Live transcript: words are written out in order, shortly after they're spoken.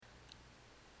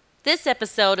This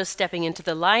episode of Stepping into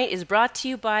the Light is brought to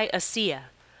you by ASEA,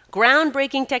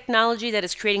 groundbreaking technology that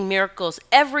is creating miracles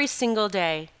every single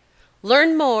day.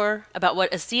 Learn more about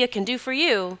what ASEA can do for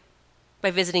you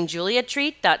by visiting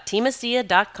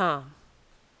juliatreat.teamasea.com.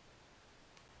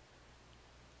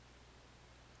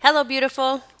 Hello,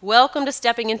 beautiful. Welcome to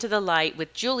Stepping into the Light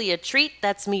with Julia Treat.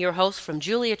 That's me, your host from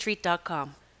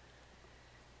juliatreat.com.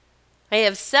 I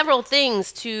have several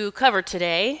things to cover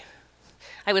today.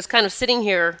 I was kind of sitting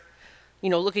here,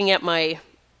 looking at my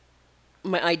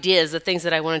ideas, the things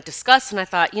that I want to discuss, and I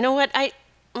thought, you know what, I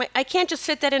can't just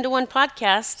fit that into one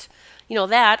podcast.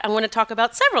 I want to talk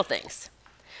about several things.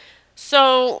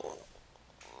 So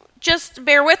just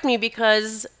bear with me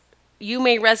because you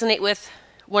may resonate with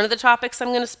one of the topics I'm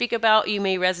going to speak about. You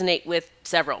may resonate with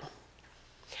several.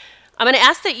 I'm going to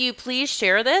ask that you please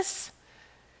share this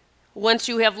once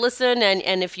you have listened,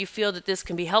 and if you feel that this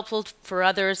can be helpful for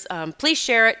others, please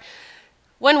share it.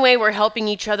 One way we're helping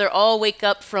each other all wake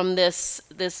up from this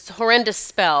horrendous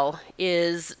spell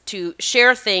is to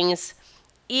share things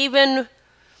even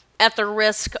at the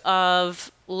risk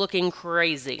of looking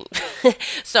crazy.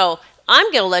 So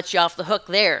I'm going to let you off the hook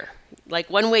there. Like,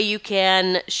 one way you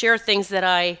can share things that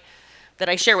I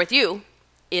share with you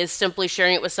is simply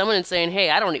sharing it with someone and saying, hey,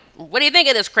 what do you think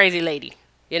of this crazy lady?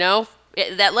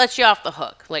 That lets you off the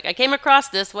hook. Like, I came across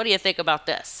this. What do you think about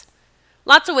this?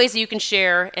 Lots of ways that you can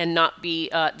share and not be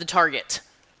the target.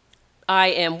 I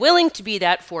am willing to be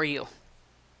that for you.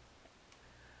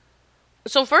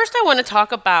 So first I want to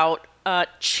talk about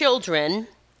children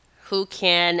who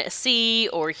can see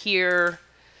or hear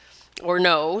or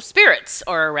know spirits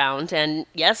are around. And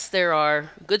yes, there are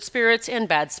good spirits and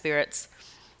bad spirits.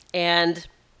 And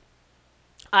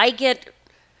I get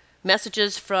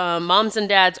messages from moms and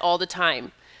dads all the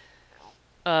time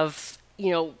of,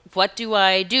 what do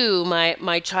I do?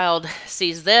 My child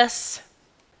sees this,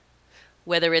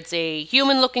 whether it's a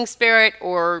human-looking spirit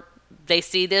or they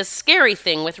see this scary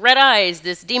thing with red eyes,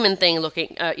 this demon thing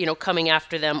looking, coming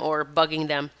after them or bugging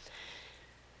them.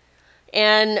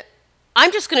 And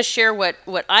I'm just going to share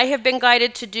what I have been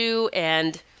guided to do,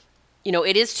 and,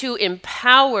 it is to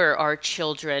empower our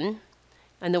children.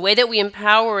 And the way that we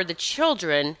empower the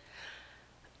children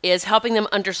is helping them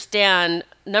understand,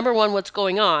 number one, what's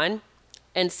going on,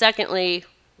 and secondly,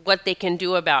 what they can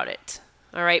do about it.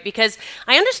 All right? Because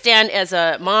I understand as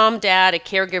a mom, dad, a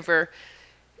caregiver,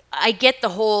 I get the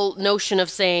whole notion of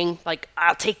saying, like,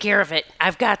 I'll take care of it.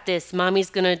 I've got this. Mommy's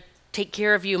going to take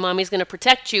care of you. Mommy's going to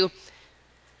protect you.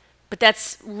 But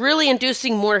that's really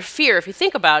inducing more fear if you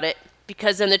think about it.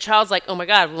 Because then the child's like, oh my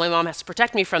God, my mom has to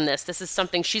protect me from this. This is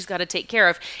something she's got to take care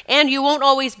of. And you won't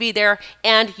always be there,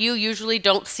 and you usually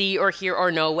don't see or hear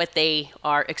or know what they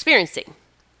are experiencing.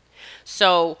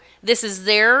 So this is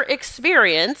their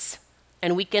experience,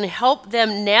 and we can help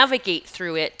them navigate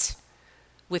through it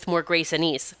with more grace and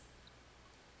ease.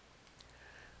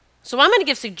 So I'm going to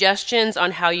give suggestions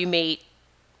on how you may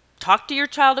talk to your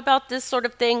child about this sort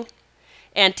of thing.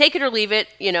 And take it or leave it,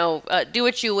 do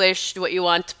what you wish, do what you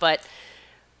want, but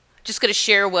just going to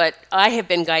share what I have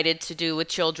been guided to do with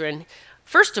children.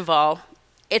 First of all,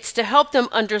 it's to help them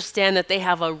understand that they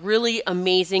have a really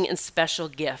amazing and special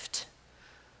gift.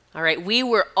 All right, we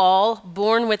were all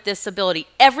born with this ability.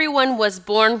 Everyone was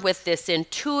born with this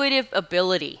intuitive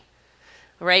ability.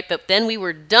 All right, but then we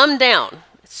were dumbed down.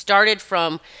 It started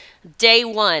from day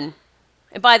one.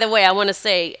 And by the way, I want to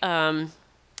say,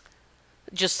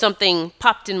 just something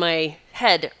popped in my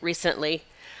head recently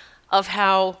of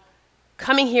how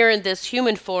coming here in this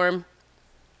human form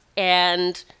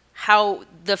and how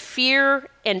the fear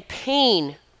and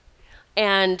pain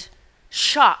and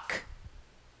shock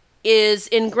is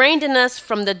ingrained in us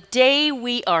from the day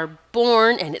we are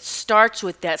born, and it starts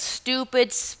with that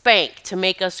stupid spank to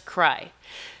make us cry.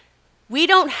 We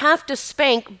don't have to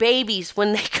spank babies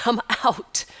when they come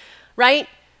out, right?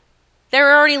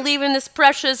 They're already leaving this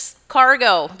precious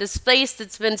cargo, this space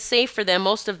that's been safe for them,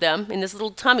 most of them, in this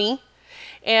little tummy.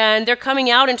 And they're coming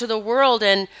out into the world,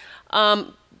 and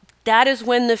that is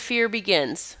when the fear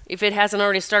begins, if it hasn't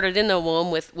already started in the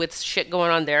womb with shit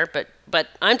going on there. But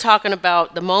I'm talking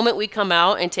about the moment we come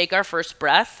out and take our first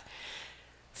breath.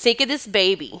 Think of this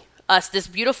baby, us, this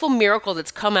beautiful miracle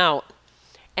that's come out.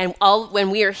 And when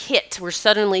we are hit, we're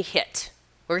suddenly hit.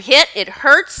 We're hit, it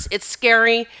hurts, it's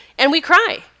scary, and we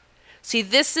cry. See,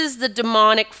 this is the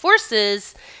demonic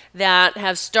forces that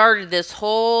have started this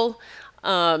whole,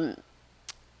 the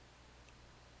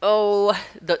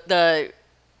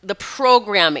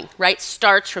programming, right?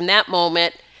 Starts from that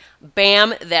moment.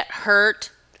 Bam, that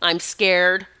hurt. I'm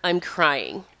scared. I'm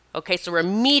crying. Okay, so we're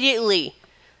immediately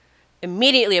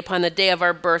upon the day of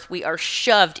our birth, we are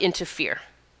shoved into fear.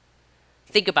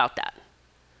 Think about that.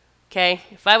 Okay?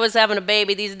 If I was having a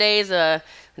baby these days,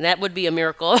 that would be a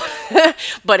miracle.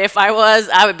 But if I was,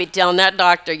 I would be telling that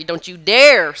doctor, don't you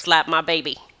dare slap my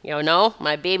baby.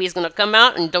 My baby's going to come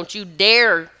out, and don't you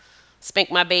dare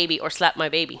spank my baby or slap my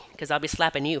baby, because I'll be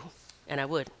slapping you. And I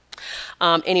would.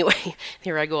 Anyway,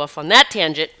 here I go off on that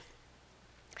tangent.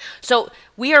 So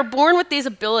we are born with these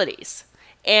abilities,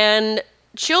 and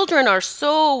children are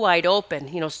so wide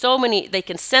open. So many, they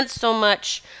can sense so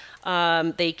much.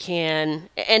 They can,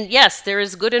 and yes, there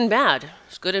is good and bad.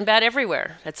 There's good and bad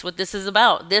everywhere. That's what this is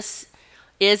about. This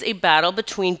is a battle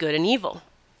between good and evil.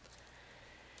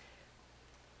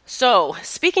 So,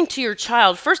 speaking to your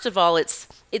child, first of all, it's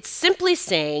simply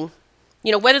saying,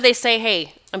 whether they say,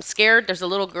 hey, I'm scared, there's a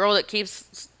little girl that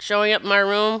keeps showing up in my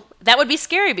room, that would be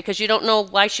scary because you don't know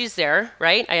why she's there,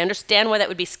 right? I understand why that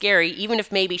would be scary, even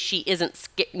if maybe she isn't,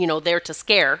 there to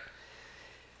scare.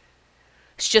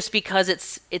 It's just because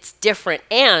it's different.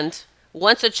 And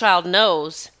once a child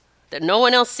knows that no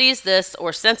one else sees this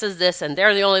or senses this and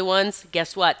they're the only ones,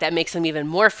 guess what? That makes them even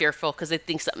more fearful because they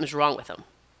think something's wrong with them.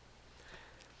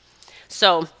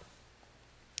 So,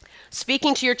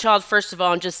 speaking to your child, first of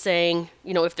all, and just saying,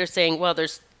 if they're saying, well,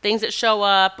 there's things that show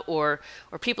up or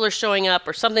people are showing up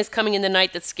or something's coming in the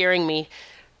night that's scaring me,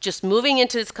 just moving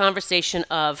into this conversation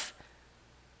of,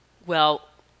 well,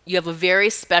 you have a very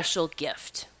special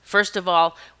gift. First of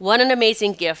all, what an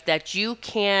amazing gift that you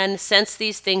can sense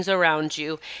these things around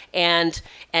you, and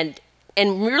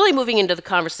really moving into the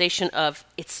conversation of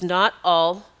it's not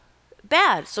all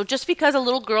bad. So just because a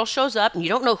little girl shows up and you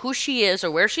don't know who she is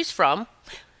or where she's from,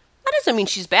 that doesn't mean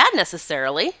she's bad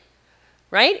necessarily,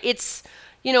 right? It's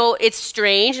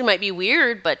strange, it might be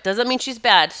weird, but doesn't mean she's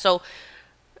bad. So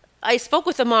I spoke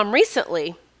with a mom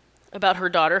recently about her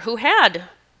daughter who had,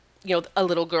 a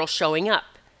little girl showing up.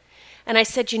 And I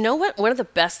said, you know what? One of the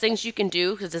best things you can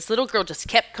do, because this little girl just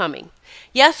kept coming.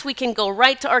 Yes, we can go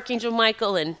right to Archangel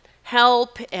Michael and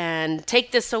help and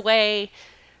take this away.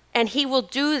 And he will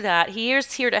do that. He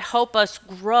is here to help us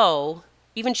grow,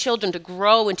 even children to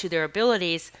grow into their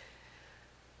abilities,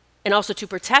 and also to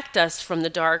protect us from the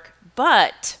dark.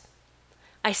 But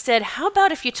I said, how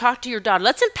about if you talk to your daughter?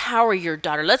 Let's empower your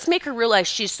daughter. Let's make her realize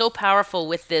she's so powerful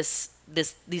with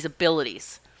these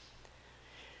abilities.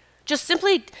 Just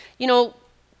simply,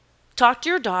 talk to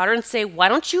your daughter and say, why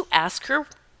don't you ask her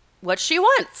what she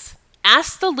wants?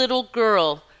 Ask the little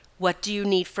girl, what do you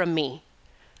need from me?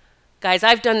 Guys,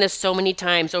 I've done this so many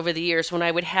times over the years when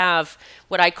I would have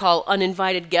what I call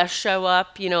uninvited guests show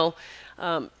up,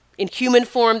 in human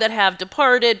form that have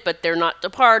departed, but they're not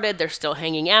departed, they're still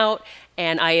hanging out,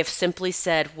 and I have simply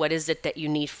said, what is it that you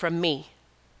need from me?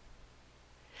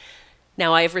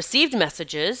 Now, I have received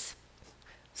messages,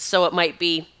 so it might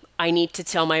be, I need to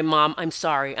tell my mom I'm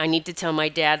sorry. I need to tell my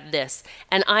dad this.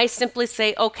 And I simply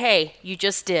say, okay, you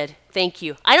just did. Thank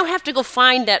you. I don't have to go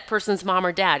find that person's mom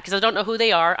or dad because I don't know who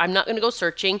they are. I'm not going to go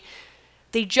searching.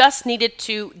 They just needed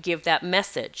to give that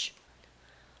message.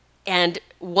 And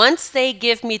once they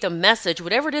give me the message,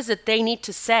 whatever it is that they need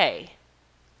to say,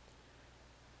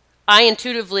 I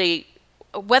intuitively,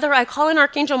 whether I call in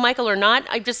Archangel Michael or not,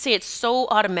 I just say it's so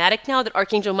automatic now that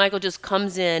Archangel Michael just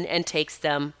comes in and takes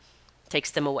them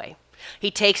away.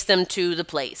 He takes them to the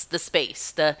place, the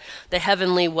space, the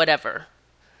heavenly whatever,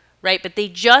 right? But they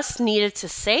just needed to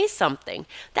say something.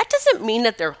 That doesn't mean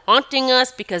that they're haunting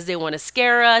us because they want to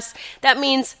scare us. That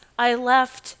means I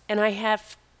left and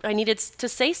I needed to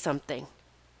say something.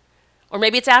 Or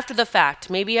maybe it's after the fact.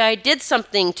 Maybe I did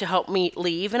something to help me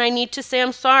leave and I need to say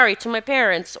I'm sorry to my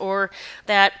parents, or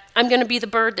that I'm going to be the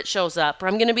bird that shows up, or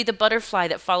I'm going to be the butterfly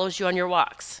that follows you on your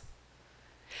walks.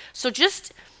 So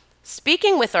just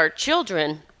speaking with our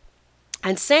children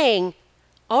and saying,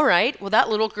 all right, well, that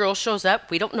little girl shows up.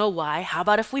 We don't know why. How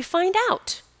about if we find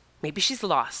out? Maybe she's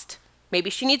lost. Maybe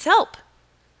she needs help.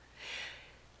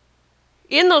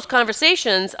 In those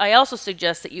conversations, I also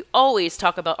suggest that you always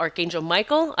talk about Archangel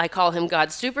Michael. I call him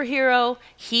God's superhero.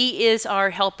 He is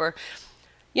our helper.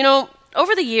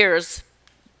 Over the years,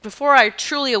 before I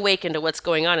truly awakened to what's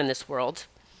going on in this world,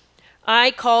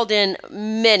 I called in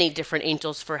many different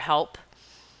angels for help.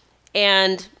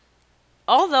 And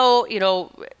although,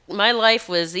 my life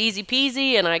was easy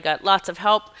peasy and I got lots of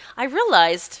help, I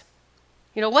realized,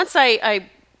 once I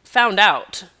found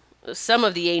out some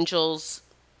of the angels,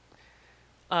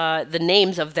 the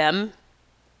names of them,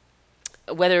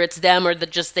 whether it's them or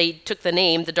they took the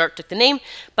name, the dark took the name,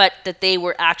 but that they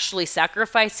were actually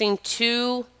sacrificing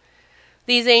to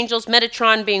these angels,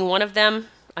 Metatron being one of them.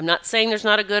 I'm not saying there's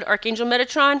not a good Archangel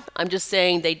Metatron. I'm just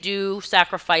saying they do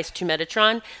sacrifice to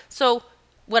Metatron. So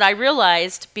what I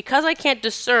realized, because I can't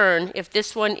discern if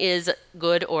this one is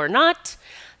good or not,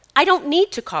 I don't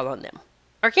need to call on them.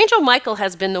 Archangel Michael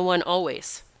has been the one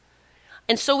always.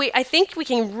 And so I think we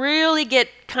can really get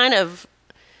kind of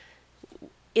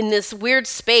in this weird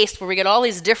space where we get all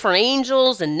these different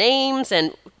angels and names,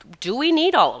 and do we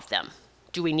need all of them?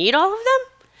 Do we need all of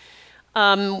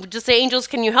them? Just say, angels,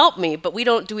 can you help me? But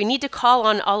do we need to call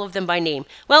on all of them by name?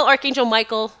 Well, Archangel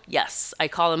Michael, yes, I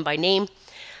call him by name.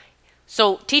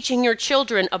 So teaching your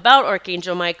children about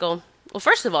Archangel Michael, well,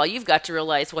 first of all, you've got to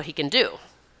realize what he can do.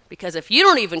 Because if you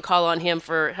don't even call on him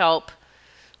for help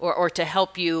or to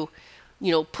help you,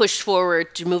 push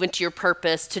forward, to move into your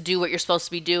purpose, to do what you're supposed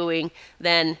to be doing,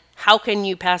 then how can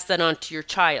you pass that on to your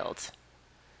child?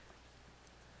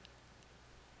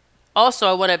 Also,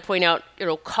 I want to point out,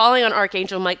 calling on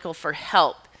Archangel Michael for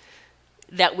help,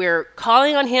 that we're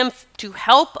calling on him to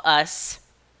help us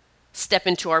step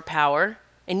into our power.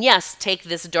 And yes, take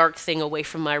this dark thing away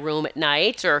from my room at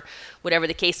night or whatever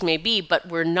the case may be, but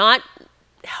we're not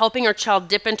helping our child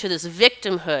dip into this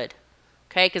victimhood,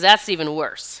 okay? Because that's even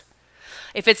worse.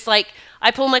 If it's like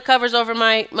I pull my covers over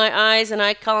my eyes and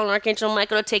I call on Archangel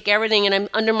Michael to take everything and I'm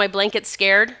under my blanket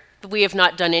scared, we've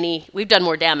done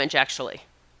more damage actually.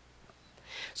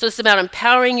 So it's about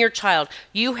empowering your child.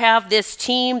 You have this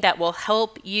team that will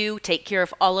help you take care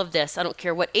of all of this. I don't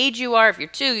care what age you are, if you're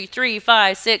 2, 3,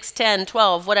 5, 6, 10,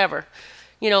 12, whatever.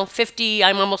 50,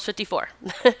 I'm almost 54.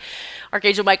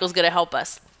 Archangel Michael's going to help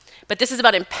us. But this is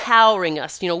about empowering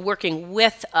us, working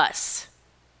with us,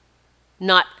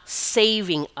 not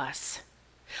saving us.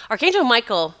 Archangel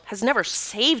Michael has never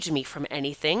saved me from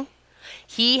anything.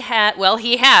 He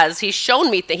has. He's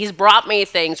shown me things. He's brought me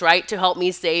things, right, to help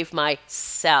me save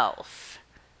myself.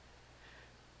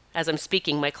 As I'm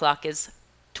speaking, my clock is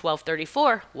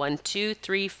 12:34. 1, 2,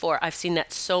 3, 4. I've seen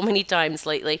that so many times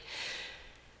lately.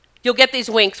 You'll get these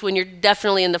winks when you're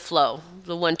definitely in the flow.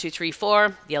 The 1, 2, 3,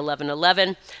 4, the 11,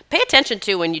 11. Pay attention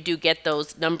to when you do get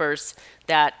those numbers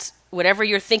that whatever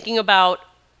you're thinking about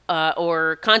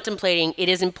or contemplating, it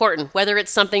is important, whether it's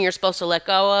something you're supposed to let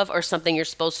go of or something you're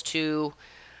supposed to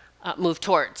move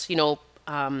towards.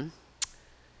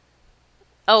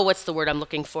 What's the word I'm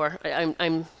looking for?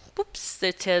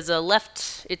 It has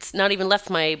it's not even left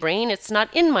my brain. It's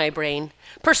not in my brain.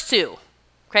 Pursue.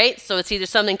 Okay, so it's either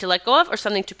something to let go of or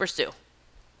something to pursue.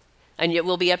 And it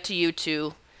will be up to you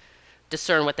to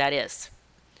discern what that is.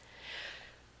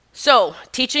 So,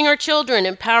 teaching our children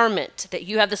empowerment, that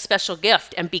you have the special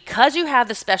gift. And because you have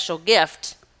the special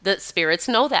gift, the spirits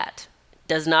know that.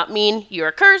 Does not mean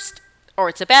you're cursed or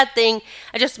it's a bad thing.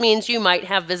 It just means you might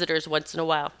have visitors once in a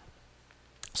while.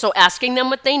 So asking them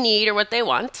what they need or what they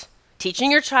want,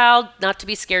 teaching your child not to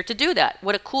be scared to do that.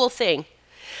 What a cool thing.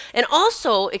 And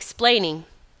also explaining,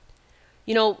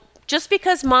 just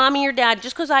because mommy or dad,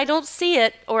 just because I don't see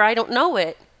it or I don't know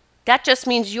it, that just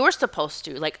means you're supposed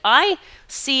to. Like, I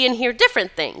see and hear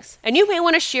different things. And you may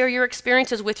want to share your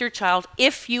experiences with your child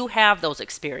if you have those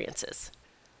experiences.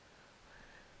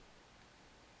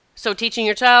 So teaching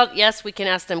your child, yes, we can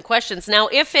ask them questions. Now,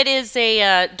 if it is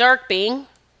a dark being,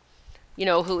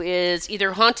 who is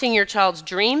either haunting your child's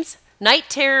dreams, night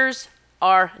terrors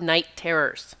are night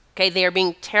terrors. Okay, they are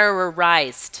being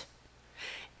terrorized.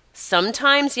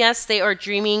 Sometimes, yes, they are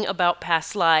dreaming about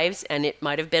past lives, and it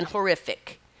might have been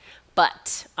horrific.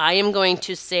 But I am going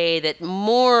to say that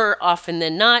more often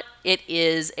than not, it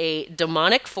is a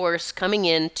demonic force coming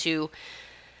in to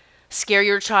scare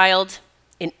your child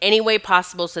in any way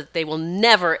possible so that they will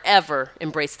never, ever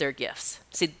embrace their gifts.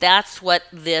 See, that's what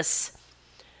this,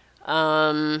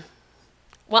 I'm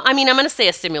going to say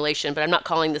a simulation, but I'm not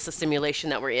calling this a simulation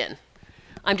that we're in.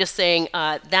 I'm just saying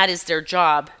that is their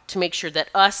job, to make sure that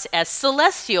us as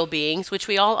celestial beings, which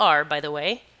we all are, by the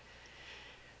way,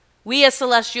 we as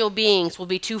celestial beings will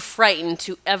be too frightened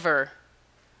to ever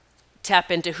tap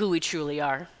into who we truly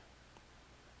are.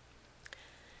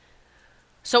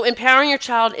 So empowering your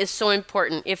child is so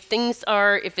important. If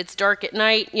it's dark at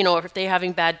night, or if they're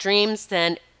having bad dreams,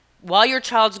 then while your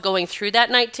child's going through that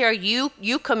night terror,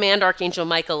 you command Archangel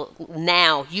Michael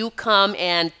now. You come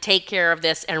and take care of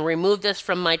this and remove this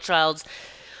from my child's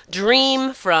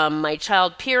dream, from my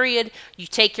child, period. You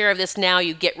take care of this now.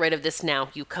 You get rid of this now.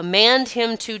 You command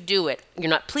him to do it. You're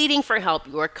not pleading for help.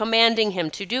 You are commanding him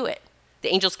to do it. The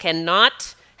angels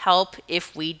cannot help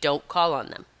if we don't call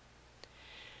on them.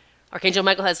 Archangel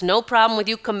Michael has no problem with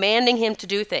you commanding him to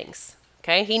do things.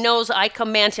 Okay? He knows I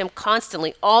command him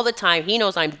constantly, all the time. He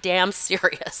knows I'm damn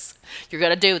serious. You're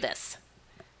going to do this.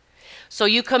 So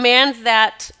you command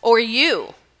that, or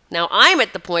you. Now I'm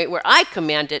at the point where I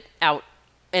command it out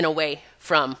and away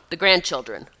from the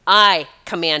grandchildren. I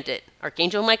command it.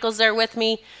 Archangel Michael's there with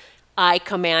me. I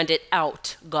command it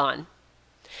out, gone.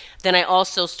 Then I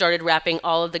also started wrapping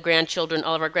all of our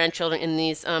grandchildren in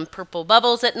these purple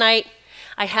bubbles at night.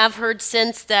 I have heard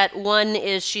since that one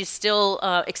is she's still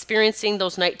experiencing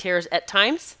those night terrors at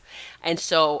times. And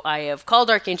so I have called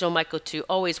Archangel Michael to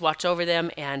always watch over them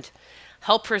and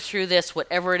help her through this,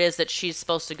 whatever it is that she's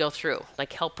supposed to go through.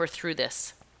 Like, help her through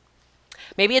this.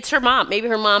 Maybe it's her mom. Maybe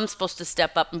her mom's supposed to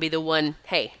step up and be the one,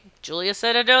 hey, Julia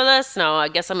said to do this. Now I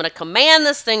guess I'm going to command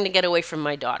this thing to get away from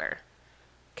my daughter.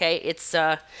 Okay, it's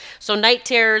so night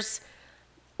terrors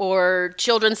or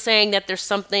children saying that there's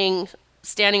something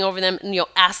standing over them, and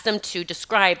ask them to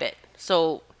describe it.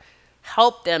 So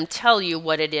help them tell you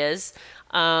what it is.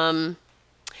 Anything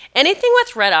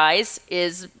with red eyes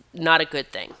is not a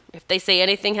good thing. If they say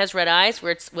anything has red eyes,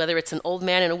 whether it's an old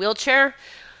man in a wheelchair,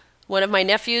 one of my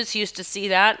nephews used to see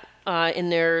that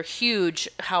in their huge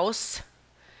house.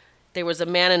 There was a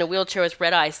man in a wheelchair with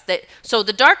red eyes. So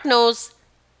the dark knows.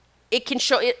 It can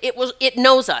show it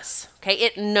knows us. Okay,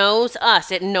 it knows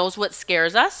us. It knows what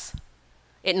scares us.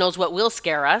 It knows what will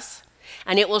scare us,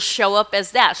 and it will show up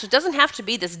as that. So it doesn't have to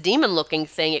be this demon-looking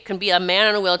thing. It can be a man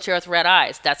in a wheelchair with red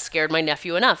eyes. That scared my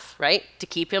nephew enough, right, to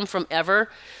keep him from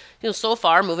ever, so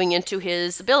far moving into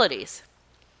his abilities.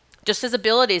 Just his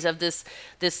abilities of this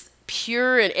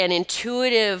pure and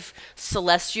intuitive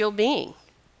celestial being.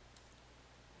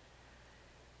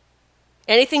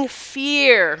 Anything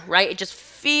fear, right?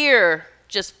 Fear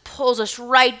just pulls us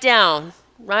right down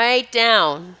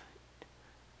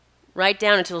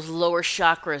into those lower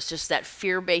chakras, just that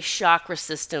fear-based chakra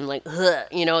system, like,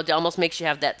 it almost makes you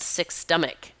have that sick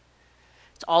stomach.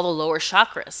 It's all the lower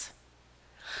chakras.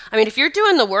 I mean, if you're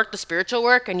doing the work, the spiritual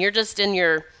work, and you're just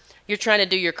you're trying to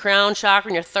do your crown chakra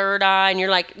and your third eye, and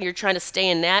you're trying to stay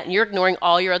in that, and you're ignoring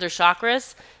all your other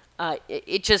chakras,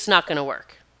 it's just not going to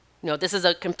work. This is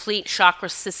a complete chakra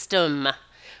system.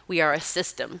 We are a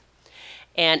system.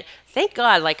 And thank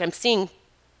God, like I'm seeing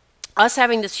us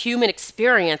having this human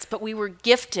experience, but we were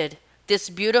gifted this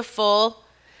beautiful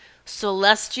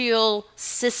celestial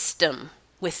system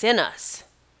within us.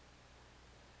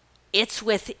 It's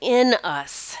within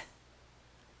us.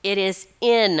 It is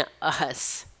in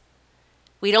us.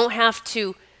 We don't have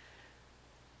to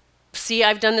see,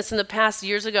 I've done this in the past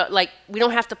years ago, like we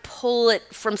don't have to pull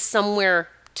it from somewhere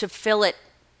to fill it,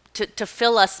 to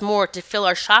fill us more, to fill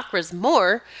our chakras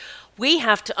more. We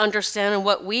have to understand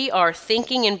what we are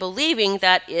thinking and believing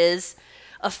that is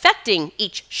affecting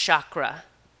each chakra.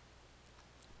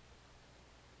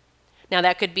 Now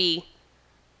that could be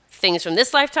things from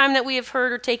this lifetime that we have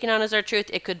heard or taken on as our truth.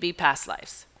 It could be past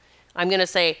lives. I'm going to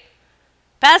say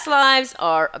past lives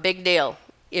are a big deal.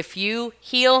 If you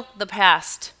heal the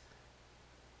past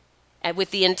and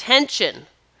with the intention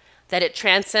that it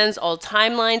transcends all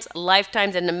timelines,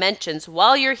 lifetimes, and dimensions.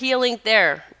 While you're healing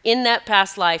there, in that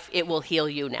past life, it will heal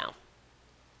you now.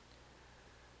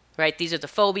 Right? These are the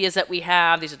phobias that we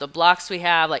have. These are the blocks we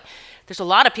have. Like, there's a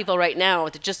lot of people right now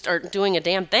that just aren't doing a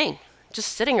damn thing.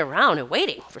 Just sitting around and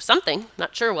waiting for something.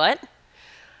 Not sure what.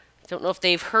 Don't know if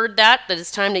they've heard that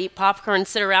it's time to eat popcorn and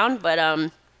sit around.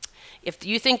 But if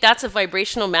you think that's a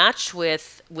vibrational match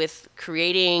with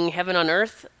creating heaven on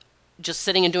earth, just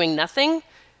sitting and doing nothing,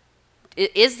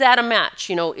 is that a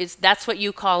match? That's what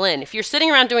you call in. If you're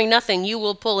sitting around doing nothing, you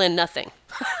will pull in nothing.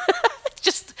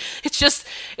 It's just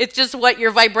what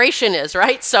your vibration is,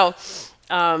 right? So,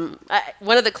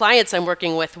 one of the clients I'm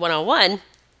working with one-on-one,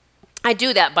 I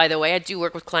do that, by the way. I do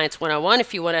work with clients one-on-one.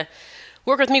 If you want to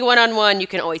work with me one-on-one, you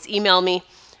can always email me,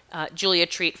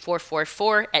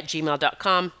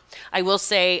 juliatreat444@gmail.com. I will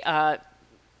say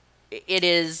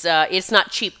it's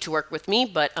not cheap to work with me,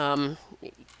 but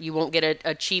you won't get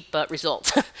a cheap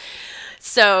result.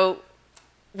 So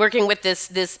working with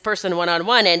this person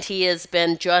one-on-one, and he has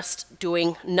been just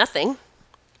doing nothing,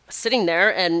 sitting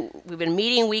there, and we've been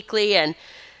meeting weekly, and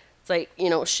it's like,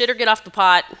 shit or get off the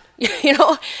pot.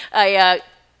 The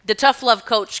tough love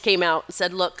coach came out and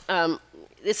said, look,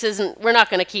 we're not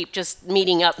going to keep just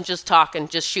meeting up and just talking,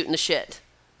 just shooting the shit.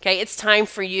 Okay, it's time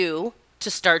for you to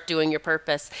start doing your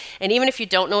purpose. And even if you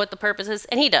don't know what the purpose is,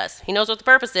 and he does, he knows what the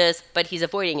purpose is, but he's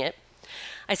avoiding it.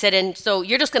 I said, and so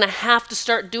you're just going to have to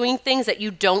start doing things that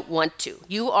you don't want to.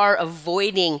 You are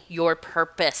avoiding your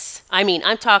purpose. I mean,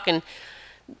 I'm talking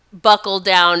buckle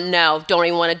down, no, don't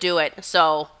even want to do it.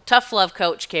 So tough love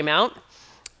coach came out,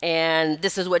 and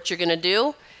this is what you're going to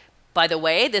do. By the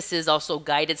way, this is also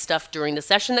guided stuff during the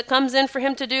session that comes in for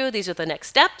him to do. These are the next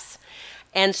steps.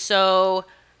 And so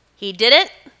he did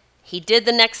it. He did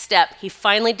the next step. He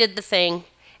finally did the thing.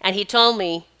 And he told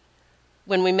me,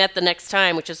 when we met the next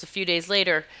time, which is a few days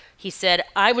later, he said,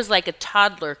 I was like a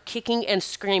toddler kicking and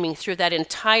screaming through that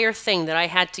entire thing that I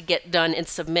had to get done and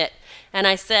submit. And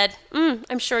I said,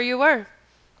 I'm sure you were,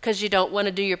 because you don't want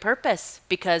to do your purpose,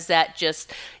 because that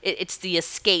just, it's the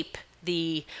escape,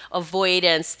 the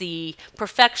avoidance, the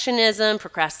perfectionism,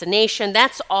 procrastination.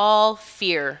 That's all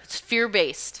fear. It's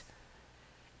fear-based.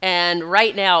 And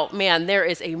right now, man, there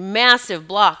is a massive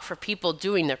block for people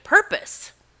doing their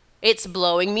purpose. It's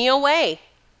blowing me away.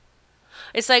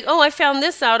 It's like, oh, I found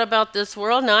this out about this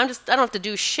world. Now I don't have to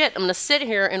do shit. I'm going to sit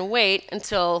here and wait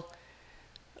until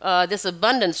this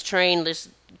abundance train just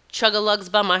chug-a-lugs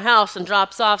by my house and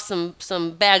drops off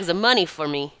some bags of money for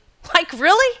me. Like,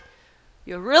 really?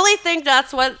 You really think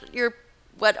that's what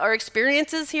our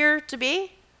experience is here to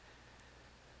be?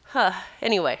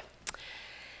 Anyway.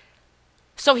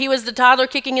 So he was the toddler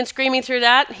kicking and screaming through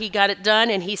that. He got it done,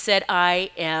 and he said,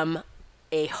 I am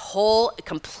a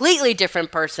completely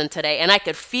different person today. And I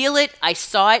could feel it. I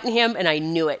saw it in him, and I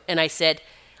knew it. And I said,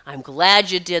 I'm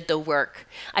glad you did the work.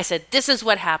 I said, this is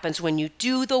what happens when you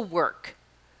do the work.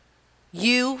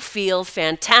 You feel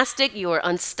fantastic. You are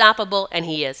unstoppable. And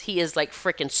he is. He is like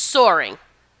freaking soaring.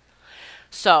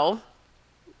 So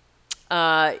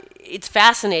it's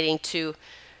fascinating to,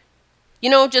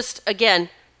 just again,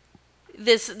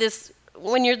 this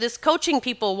when you're this coaching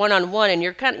people one-on-one and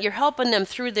you're helping them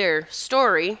through their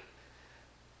story,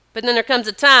 but then there comes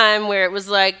a time where it was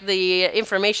like the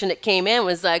information that came in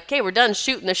was like, okay, we're done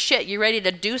shooting the shit. You ready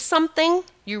to do something?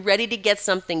 You ready to get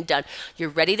something done? You're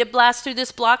ready to blast through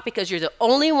this block because you're the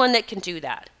only one that can do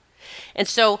that. And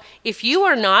so if you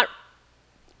are not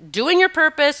doing your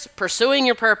purpose, pursuing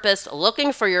your purpose,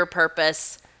 looking for your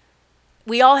purpose,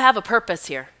 we all have a purpose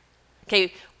here.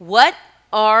 Okay, what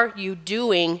are you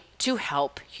doing to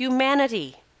help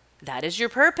humanity? That is your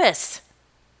purpose.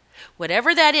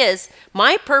 Whatever that is,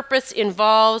 my purpose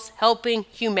involves helping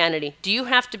humanity. Do you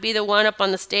have to be the one up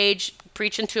on the stage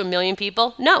preaching to 1 million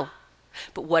people? No.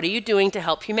 But what are you doing to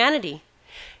help humanity?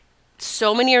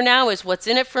 So many are now is what's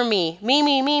in it for me. Me,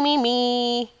 me, me, me,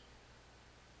 me. I'm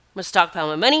going to stockpile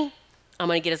my money. I'm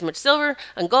going to get as much silver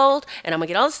and gold, and I'm going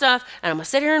to get all this stuff, and I'm going to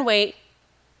sit here and wait,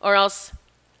 or else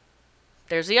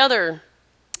there's the other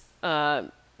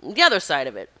side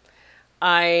of it.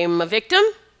 I'm a victim.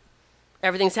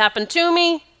 Everything's happened to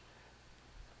me.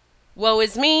 Woe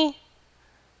is me.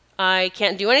 I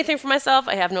can't do anything for myself.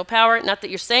 I have no power. Not that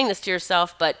you're saying this to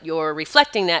yourself, but you're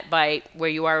reflecting that by where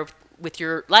you are with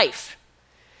your life.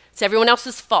 It's everyone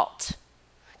else's fault.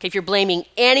 Okay, if you're blaming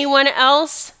anyone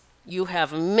else, you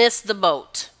have missed the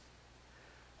boat.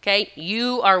 Okay,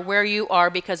 you are where you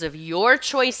are because of your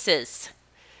choices,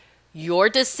 your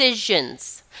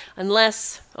decisions.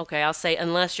 Unless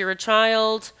you're a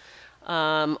child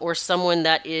or someone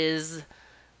that is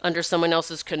under someone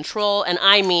else's control, and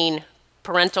I mean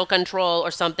parental control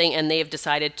or something, and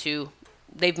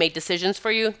they've made decisions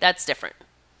for you, that's different.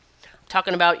 I'm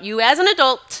talking about you as an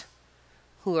adult,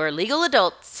 who are legal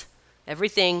adults.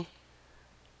 Everything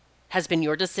has been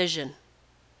your decision.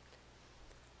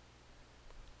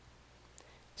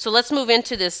 So let's move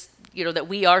into this, that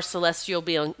we are celestial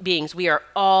beings. We are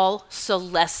all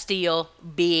celestial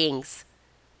beings.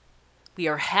 We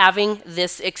are having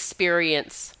this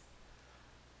experience.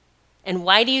 And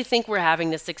why do you think we're having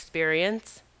this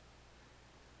experience?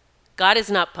 God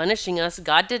is not punishing us.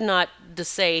 God did not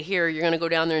just say, here, you're going to go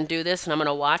down there and do this, and I'm going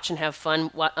to watch and have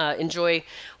fun, enjoy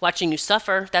watching you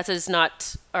suffer. That is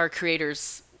not our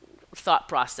Creator's thought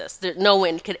process. No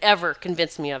one could ever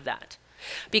convince me of that.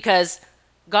 Because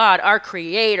God, our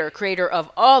creator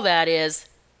of all that is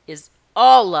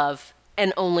all love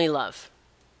and only love.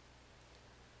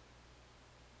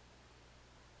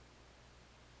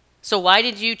 So why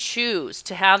did you choose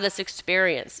to have this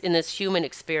experience, in this human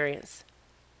experience?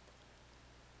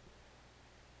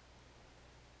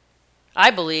 I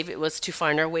believe it was to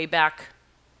find our way back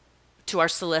to our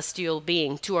celestial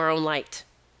being, to our own light.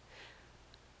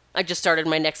 I just started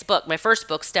my next book, my first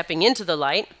book, Stepping into the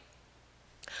Light.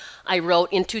 I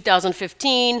wrote in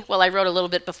 2015. Well, I wrote a little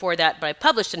bit before that, but I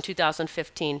published in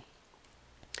 2015.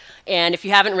 And if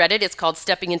you haven't read it, it's called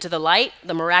Stepping into the Light,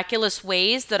 the miraculous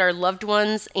ways that our loved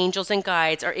ones, angels, and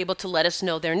guides are able to let us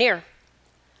know they're near.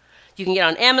 You can get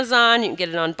it on Amazon, you can get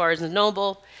it on Barnes &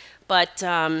 Noble, but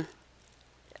an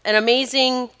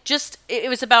amazing, it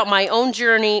was about my own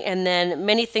journey and then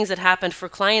many things that happened for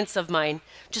clients of mine,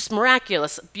 just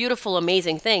miraculous, beautiful,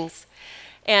 amazing things.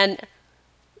 And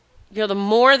the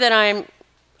more that I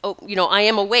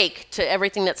am awake to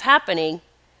everything that's happening,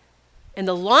 and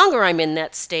the longer I'm in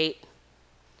that state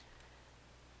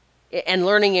and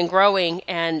learning and growing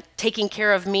and taking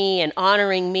care of me and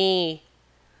honoring me,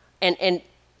 and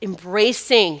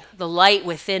embracing the light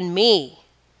within me,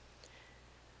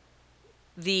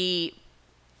 the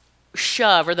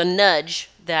shove or the nudge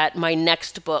that my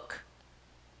next book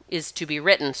is to be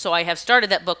written. So I have started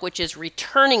that book, which is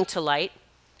Returning to Light.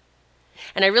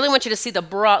 And I really want you to see the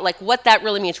broad, like what that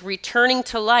really means. Returning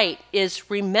to light is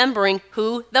remembering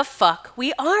who the fuck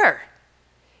we are.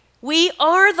 We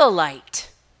are the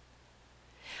light.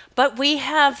 But we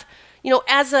have,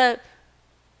 as a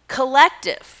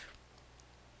collective,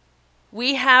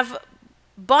 we have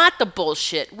bought the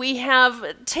bullshit. We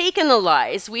have taken the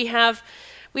lies.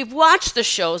 We've watched the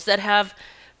shows that have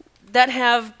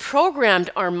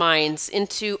programmed our minds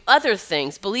into other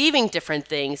things, believing different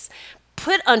things,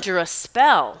 put under a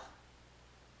spell.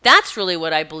 That's really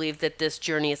what I believe that this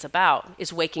journey is about,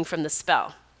 is waking from the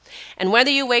spell. And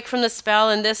whether you wake from the spell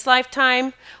in this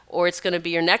lifetime, or it's going to be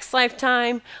your next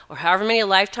lifetime, or however many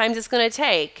lifetimes it's going to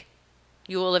take,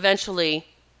 you will eventually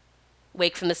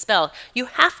wake from the spell. You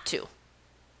have to.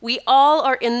 We all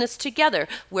are in this together.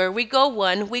 Where we go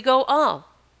one, we go all.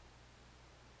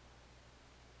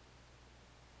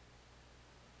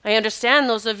 I understand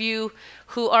those of you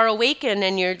who are awakened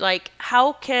and you're like,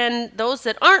 how can those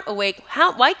that aren't awake,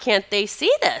 why can't they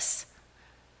see this?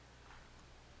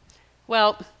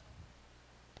 Well,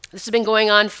 this has been going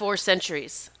on for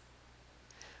centuries.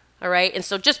 All right? And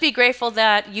so just be grateful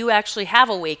that you actually have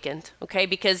awakened, okay?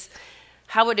 Because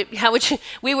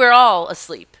we were all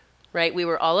asleep, right? We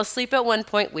were all asleep at one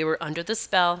point. We were under the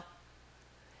spell.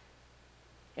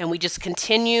 And we just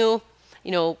continue,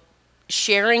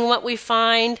 sharing what we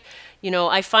find.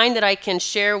 I find that I can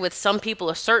share with some people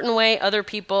a certain way, other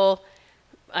people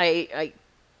I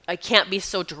can't be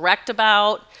so direct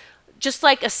about, just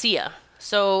like ASEA.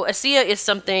 So ASEA is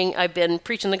something, I've been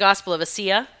preaching the gospel of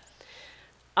ASEA.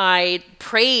 I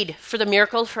prayed for the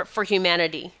miracle for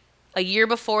humanity a year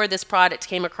before this product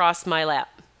came across my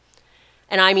lap.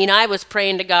 And I was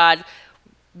praying to God,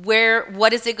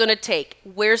 what is it going to take?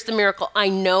 Where's the miracle? I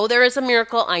know there is a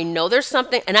miracle. I know there's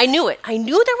something. And I knew it. I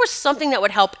knew there was something that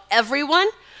would help everyone,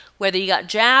 whether you got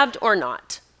jabbed or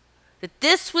not. That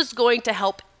this was going to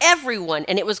help everyone.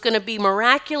 And it was going to be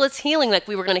miraculous healing, like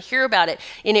we were going to hear about it.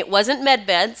 And it wasn't med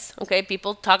beds. Okay,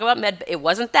 people talk about med. It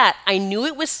wasn't that. I knew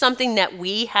it was something that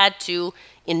we had to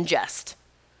ingest.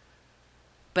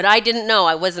 But I didn't know.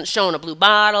 I wasn't shown a blue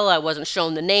bottle. I wasn't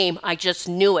shown the name. I just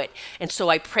knew it. And so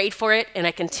I prayed for it, and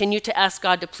I continue to ask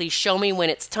God to please show me when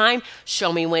it's time,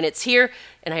 show me when it's here.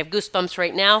 And I have goosebumps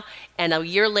right now. And a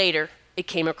year later, it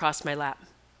came across my lap.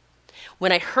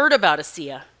 When I heard about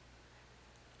ASEA,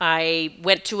 I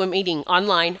went to a meeting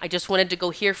online. I just wanted to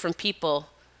go hear from people,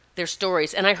 their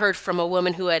stories. And I heard from a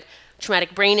woman who had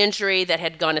traumatic brain injury that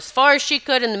had gone as far as she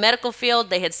could in the medical field.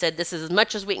 They had said, this is as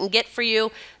much as we can get for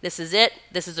you. This is it.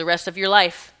 This is the rest of your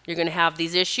life. You're going to have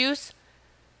these issues.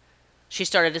 She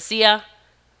started ASEA.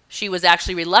 She was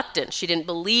actually reluctant. She didn't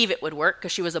believe it would work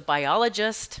because she was a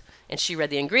biologist and she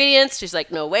read the ingredients. She's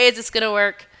like, no way is this going to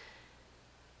work.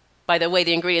 By the way,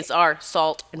 the ingredients are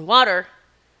salt and water,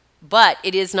 but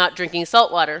it is not drinking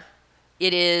salt water.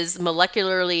 It is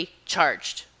molecularly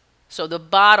charged. So the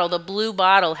blue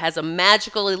bottle, has a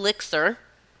magical elixir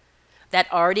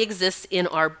that already exists in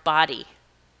our body.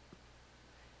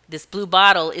 This blue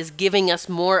bottle is giving us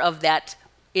more of that.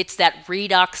 It's that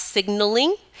redox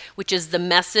signaling, which is the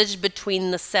message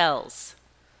between the cells.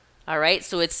 All right,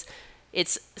 so it's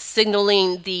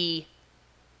signaling the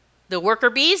worker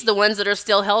bees, the ones that are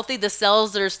still healthy, the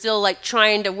cells that are still like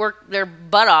trying to work their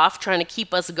butt off, trying to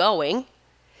keep us going.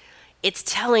 It's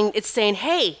saying,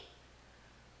 hey,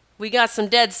 we got some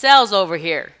dead cells over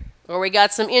here, or we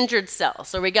got some injured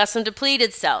cells, or we got some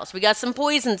depleted cells, we got some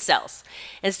poisoned cells.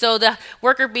 And so the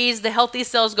worker bees, the healthy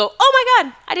cells go, oh my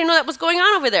God, I didn't know that was going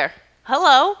on over there.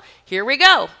 Hello, here we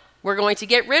go. We're going to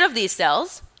get rid of these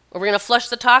cells, or we're going to flush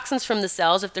the toxins from the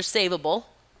cells if they're savable.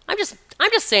 I'm just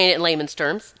saying it in layman's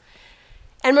terms.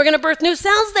 And we're going to birth new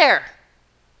cells there.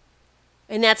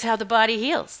 And that's how the body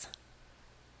heals.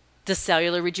 The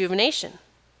cellular rejuvenation.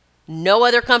 No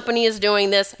other company is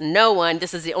doing this. No one.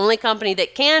 This is the only company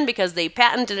that can because they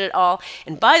patented it all.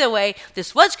 And by the way,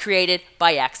 this was created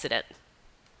by accident.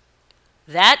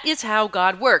 That is how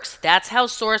God works. That's how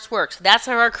Source works. That's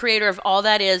how our creator of all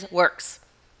that is works.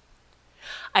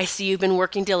 I see you've been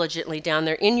working diligently down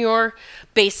there in your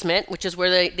basement, which is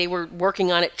where they were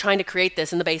working on it, trying to create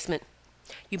this in the basement.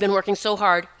 You've been working so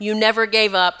hard. You never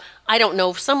gave up. I don't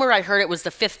know. Somewhere I heard it was the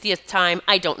 50th time.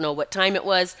 I don't know what time it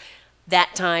was.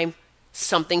 That time,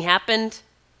 something happened.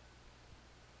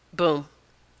 Boom.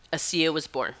 ASEA was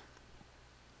born.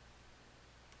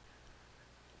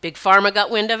 Big Pharma got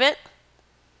wind of it.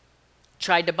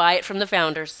 Tried to buy it from the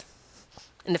founders.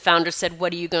 And the founder said,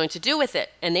 what are you going to do with it?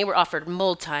 And they were offered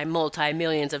multi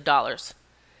millions of dollars.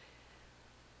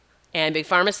 And Big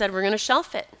Pharma said, we're going to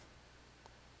shelf it.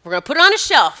 We're going to put it on a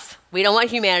shelf. We don't want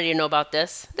humanity to know about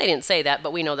this. They didn't say that,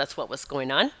 but we know that's what was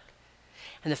going on.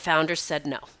 And the founder said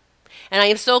no. And I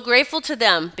am so grateful to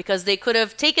them because they could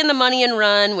have taken the money and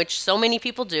run, which so many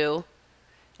people do,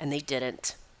 and they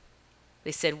didn't.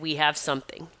 They said, we have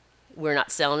something. We're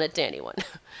not selling it to anyone.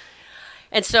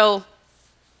 And so,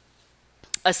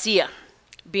 ASEA,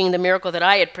 being the miracle that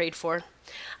I had prayed for,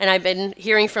 and I've been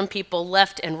hearing from people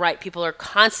left and right. People are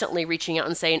constantly reaching out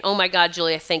and saying, oh my God,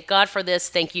 Julia, thank God for this.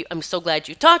 Thank you. I'm so glad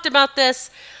you talked about this.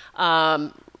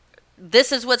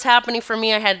 This is what's happening for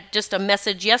me. I had just a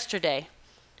message yesterday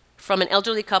from an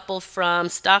elderly couple from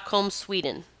Stockholm,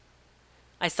 Sweden.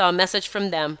 I saw a message from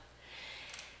them.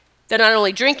 They're not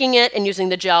only drinking it and using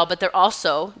the gel, but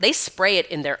they spray it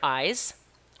in their eyes.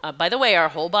 By the way, our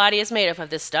whole body is made up of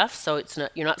this stuff, so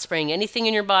you're not spraying anything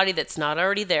in your body that's not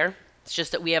already there. It's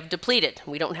just that we have depleted.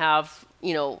 We don't have,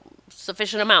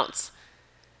 sufficient amounts.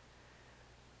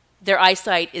 Their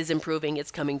eyesight is improving. It's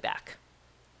coming back.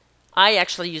 I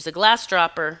actually use a glass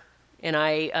dropper, and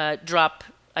I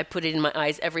put it in my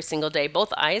eyes every single day,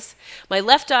 both eyes. My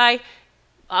left eye,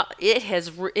 it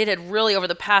had really over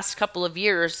the past couple of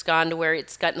years gone to where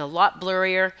it's gotten a lot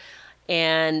blurrier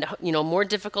and, more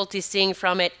difficulty seeing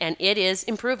from it, and it is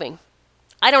improving.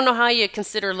 I don't know how you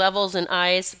consider levels in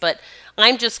eyes, but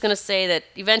I'm just going to say that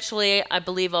eventually I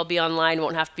believe I'll be online,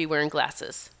 won't have to be wearing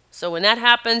glasses. So when that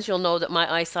happens, you'll know that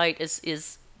my eyesight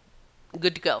is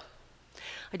good to go.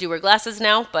 I do wear glasses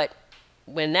now, but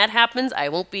when that happens, I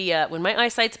won't be, when my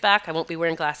eyesight's back, I won't be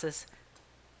wearing glasses.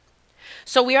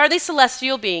 So we are these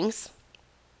celestial beings.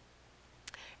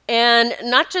 And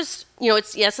not just,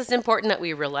 it's important that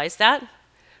we realize that,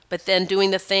 but then doing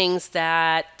the things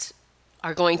that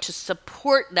are going to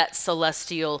support that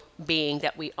celestial being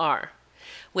that we are,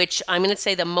 which I'm going to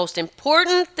say the most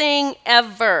important thing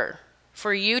ever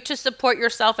for you to support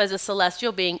yourself as a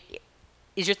celestial being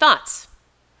is your thoughts.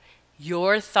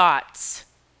 Your thoughts.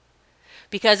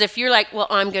 Because if you're like, well,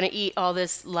 I'm going to eat all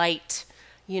this light,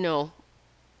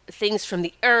 things from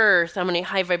the earth, I'm going to eat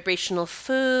high vibrational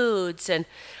foods and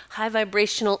high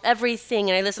vibrational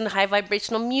everything, and I listen to high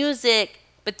vibrational music,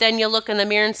 but then you look in the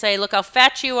mirror and say, look how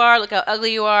fat you are, look how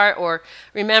ugly you are, or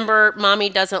remember, mommy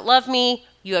doesn't love me.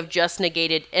 You have just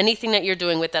negated anything that you're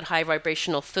doing with that high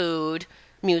vibrational food,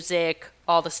 music,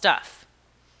 all the stuff.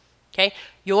 Okay?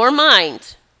 Your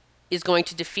mind is going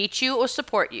to defeat you or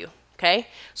support you. Okay?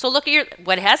 So look at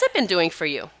what has it been doing for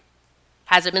you?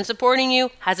 Has it been supporting you?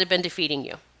 Has it been defeating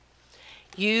you?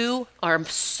 You are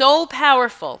so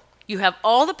powerful. You have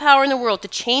all the power in the world to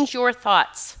change your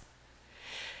thoughts.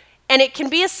 And it can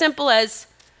be as simple as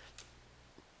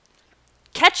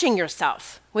catching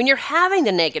yourself. When you're having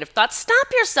the negative thoughts, stop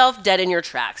yourself dead in your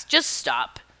tracks. Just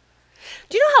stop.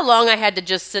 Do you know how long I had to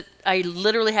just sit? I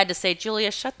literally had to say,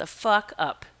 Julia, shut the fuck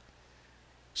up.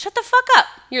 Shut the fuck up.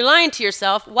 You're lying to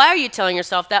yourself. Why are you telling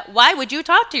yourself that? Why would you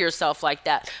talk to yourself like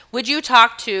that? Would you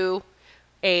talk to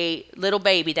a little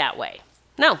baby that way?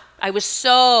 No, I was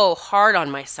so hard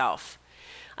on myself.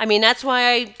 I mean, that's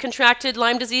why I contracted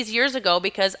Lyme disease years ago,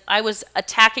 because I was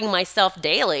attacking myself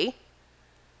daily.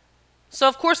 So,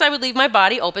 of course, I would leave my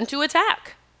body open to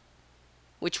attack,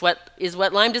 which is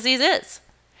what Lyme disease is.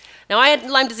 Now, I had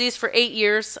Lyme disease for 8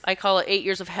 years. I call it 8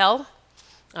 years of hell.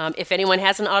 If anyone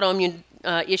has an autoimmune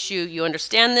issue, you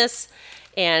understand this.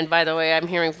 And by the way, I'm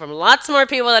hearing from lots more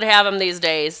people that have them these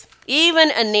days. Even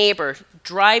a neighbor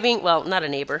driving, well, not a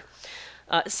neighbor,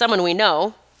 someone we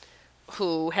know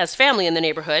who has family in the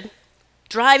neighborhood,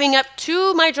 driving up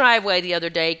to my driveway the other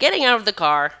day, getting out of the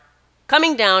car,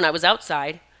 coming down, I was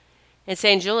outside, and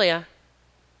saying, Julia,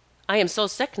 I am so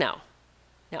sick now.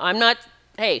 Now, I'm not,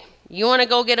 hey, you want to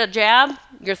go get a jab,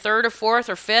 your third or fourth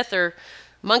or fifth or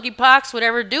monkeypox,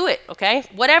 whatever, do it, okay?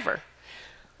 Whatever.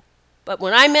 But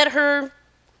when I met her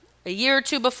a year or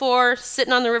two before,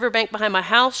 sitting on the riverbank behind my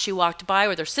house, she walked by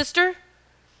with her sister.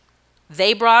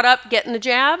 They brought up getting the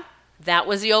jab. That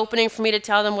was the opening for me to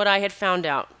tell them what I had found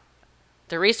out.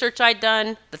 The research I'd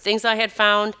done, the things I had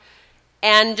found,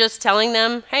 and just telling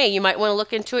them, hey, you might want to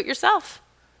look into it yourself.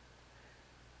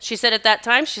 She said at that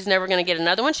time she's never going to get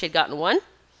another one. She had gotten one.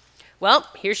 Well,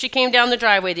 here she came down the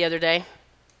driveway the other day.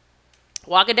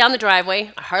 Walking down the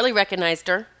driveway, I hardly recognized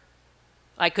her.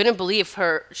 I couldn't believe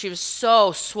her. She was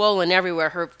so swollen everywhere.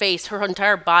 Her face, her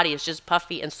entire body is just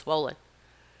puffy and swollen.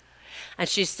 And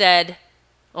she said,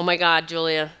 oh my God,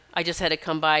 Julia, I just had to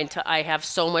come by and I have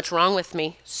so much wrong with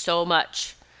me, so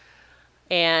much.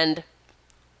 And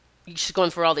she's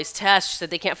going for all these tests. She said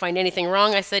they can't find anything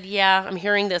wrong. I said, yeah, I'm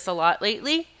hearing this a lot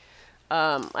lately.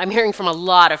 I'm hearing from a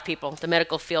lot of people, the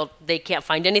medical field, they can't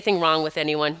find anything wrong with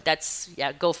anyone. That's,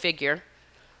 yeah, go figure.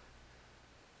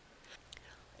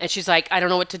 And she's like, I don't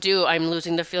know what to do. I'm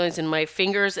losing the feelings in my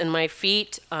fingers and my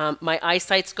feet. My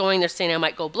eyesight's going. They're saying I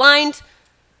might go blind.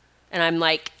 And I'm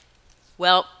like,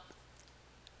 well,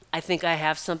 I think I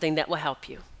have something that will help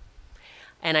you.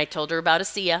 And I told her about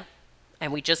ASEA.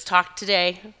 And we just talked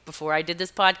today before I did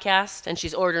this podcast. And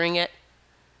she's ordering it.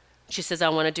 She says, I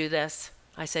want to do this.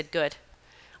 I said, good.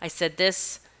 I said,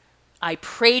 I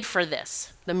prayed for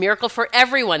this. The miracle for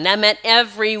everyone. That meant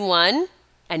everyone.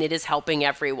 And it is helping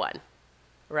everyone.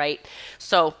 Right?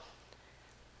 So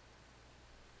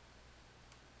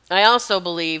I also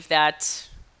believe that,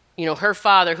 her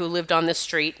father who lived on this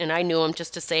street, and I knew him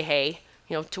just to say hey,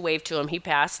 to wave to him. He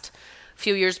passed a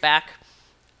few years back.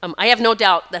 I have no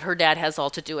doubt that her dad has all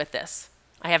to do with this.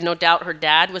 I have no doubt her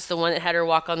dad was the one that had her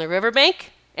walk on the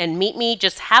riverbank and meet me.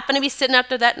 Just happened to be sitting up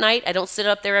there that night. I don't sit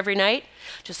up there every night.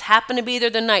 Just happened to be there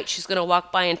the night she's going to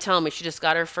walk by and tell me she just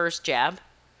got her first jab.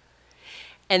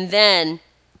 And then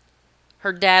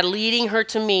her dad leading her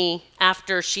to me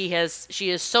after she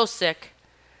is so sick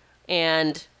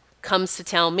and comes to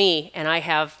tell me, and I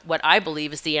have what I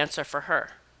believe is the answer for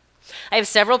her. I have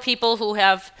several people who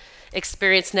have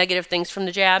experienced negative things from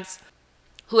the jabs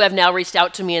who have now reached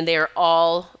out to me, and they are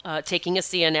all taking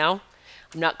ASEA now.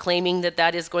 I'm not claiming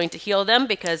that is going to heal them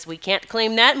because we can't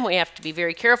claim that, and we have to be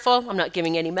very careful. I'm not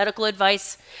giving any medical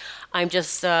advice. I'm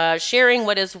just sharing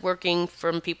what is working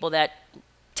from people that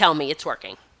tell me it's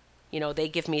working. They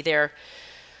give me their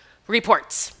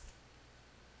reports.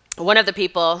 One of the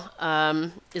people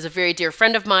is a very dear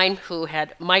friend of mine who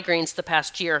had migraines the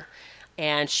past year,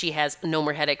 and she has no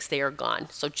more headaches. They are gone.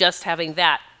 So just having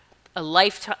that, a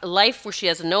life where she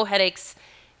has no headaches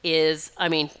is,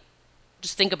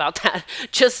 just think about that.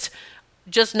 Just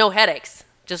no headaches.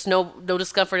 Just no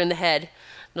discomfort in the head,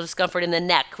 no discomfort in the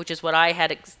neck, which is what I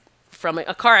had from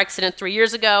a car accident 3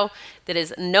 years ago that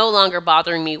is no longer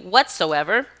bothering me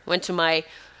whatsoever. Went to my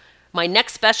neck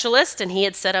specialist, and he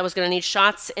had said I was going to need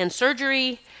shots and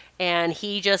surgery, and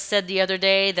he just said the other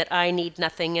day that I need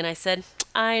nothing, and I said,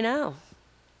 I know.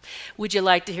 Would you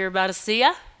like to hear about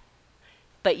ASEA?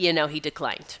 But he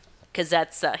declined, because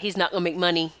that's he's not going to make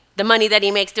money. The money that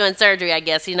he makes doing surgery, I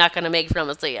guess, he's not going to make from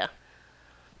ASEA.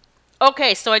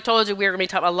 Okay, so I told you we were going to be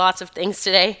talking about lots of things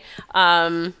today.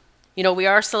 We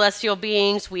are celestial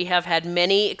beings. We have had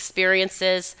many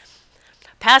experiences.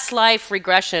 Past life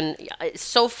regression is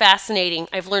so fascinating.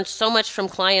 I've learned so much from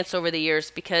clients over the years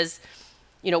because,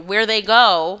 where they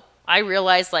go, I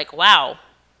realize wow,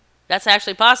 that's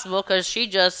actually possible because she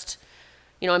just,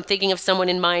 I'm thinking of someone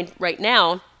in mind right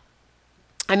now.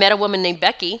 I met a woman named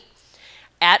Becky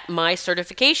at my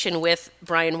certification with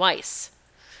Brian Weiss.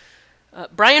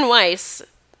 Brian Weiss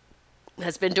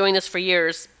has been doing this for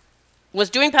years, was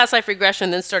doing past life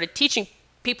regression, then started teaching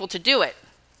people to do it.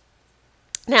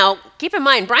 Now, keep in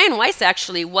mind, Brian Weiss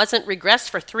actually wasn't regressed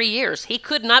for 3 years. He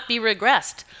could not be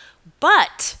regressed,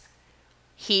 but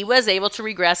he was able to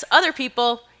regress other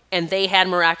people, and they had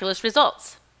miraculous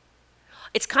results.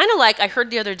 It's kind of like I heard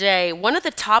the other day, one of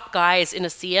the top guys in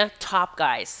ASEA, top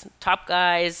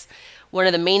guys, one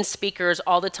of the main speakers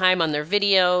all the time on their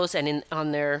videos and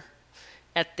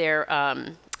at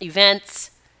their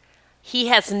events. He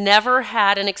has never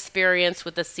had an experience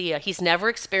with ASEA. He's never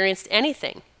experienced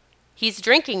anything. He's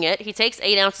drinking it. He takes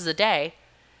 8 ounces a day,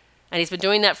 and he's been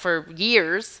doing that for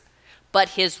years. But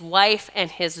his wife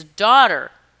and his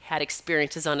daughter had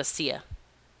experiences on ASEA,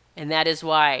 and that is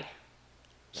why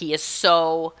he is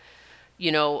so,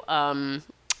 an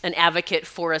advocate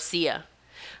for ASEA.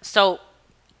 So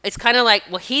it's kind of like,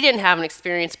 well, he didn't have an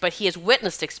experience, but he has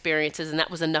witnessed experiences, and that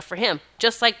was enough for him.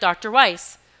 Just like Dr.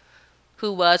 Weiss,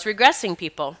 who was regressing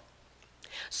people.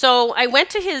 So I went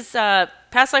to his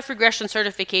past life regression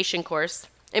certification course.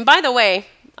 And by the way,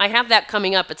 I have that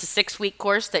coming up. It's a 6-week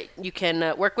course that you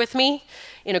can work with me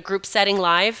in a group setting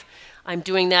live. I'm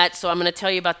doing that, so I'm going to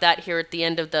tell you about that here at the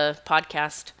end of the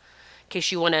podcast in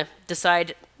case you want to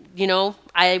decide,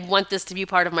 I want this to be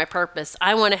part of my purpose.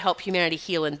 I want to help humanity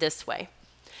heal in this way.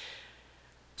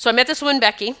 So I met this woman,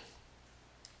 Becky,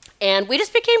 and we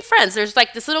just became friends. There's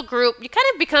this little group. You kind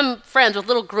of become friends with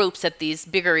little groups at these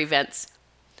bigger events.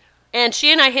 And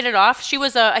she and I hit it off. She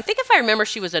was I think if I remember,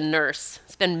 she was a nurse.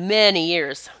 It's been many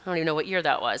years. I don't even know what year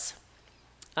that was.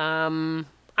 I'm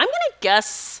going to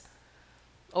guess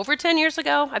over 10 years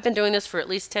ago. I've been doing this for at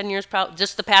least 10 years, probably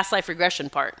just the past life regression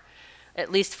part,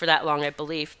 at least for that long, I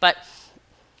believe. But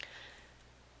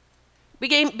we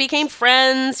became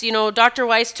friends. Dr.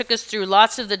 Weiss took us through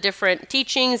lots of the different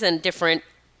teachings and different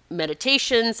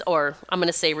meditations, or I'm going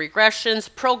to say regressions,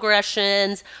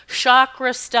 progressions,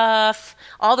 chakra stuff,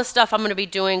 all the stuff I'm going to be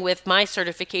doing with my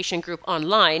certification group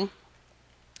online.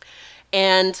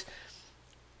 And,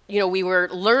 we were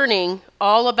learning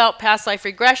all about past life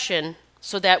regression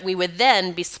so that we would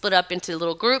then be split up into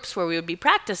little groups where we would be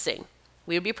practicing.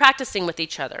 We would be practicing with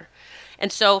each other.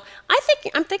 And so I'm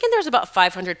thinking there's about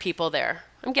 500 people there.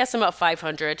 I'm guessing about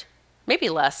 500, maybe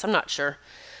less, I'm not sure.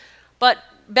 But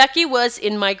Becky was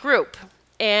in my group,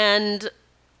 and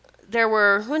there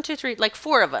were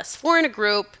 4 of us, 4 in a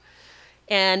group,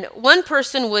 and one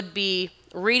person would be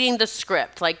reading the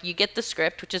script. Like, you get the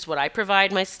script, which is what I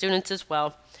provide my students as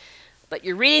well. But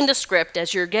you're reading the script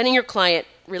as you're getting your client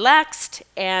relaxed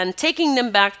and taking them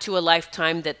back to a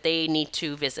lifetime that they need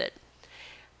to visit.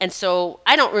 And so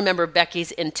I don't remember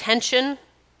Becky's intention.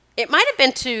 It might have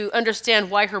been to understand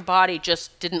why her body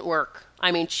just didn't work.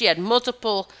 I mean, she had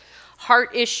multiple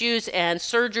heart issues and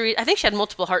surgery. I think she had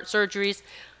multiple heart surgeries.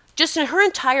 Just in her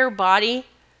entire body,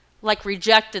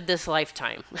 rejected this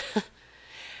lifetime.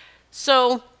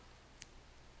 So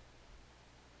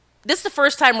this is the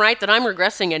first time, right, that I'm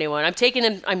regressing anyone.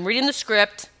 I'm reading the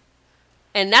script,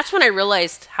 and that's when I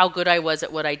realized how good I was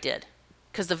at what I did.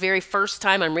 Because the very first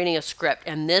time I'm reading a script,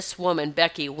 and this woman,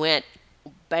 Becky, went,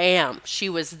 bam, she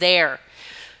was there.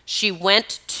 She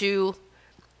went to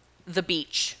the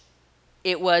beach.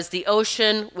 It was the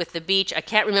ocean with the beach. I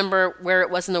can't remember where it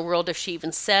was in the world, if she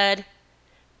even said,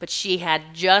 but she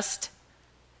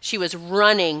was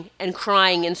running and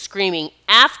crying and screaming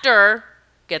after,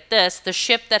 get this, the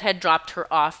ship that had dropped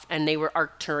her off, and they were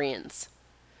Arcturians.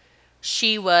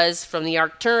 She was from the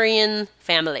Arcturian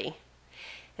family.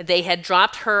 They had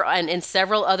dropped her and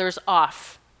several others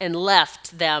off and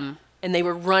left them, and they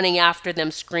were running after them,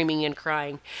 screaming and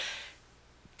crying.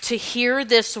 To hear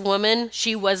this woman,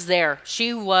 she was there.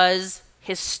 She was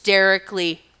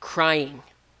hysterically crying.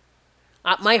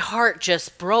 My heart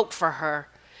just broke for her,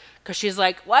 because she's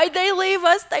like, why'd they leave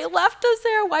us? They left us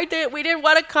there. We didn't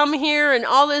want to come here and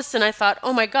all this. And I thought,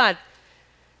 oh my God,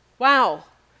 wow.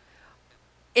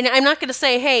 And I'm not going to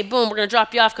say, hey, boom, we're going to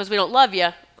drop you off because we don't love you.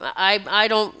 I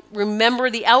don't remember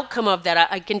the outcome of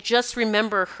that. I can just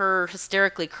remember her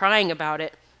hysterically crying about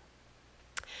it.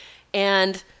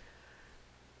 And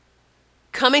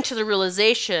coming to the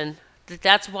realization that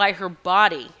that's why her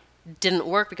body didn't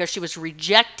work, because she was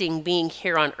rejecting being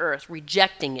here on Earth,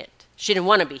 rejecting it. She didn't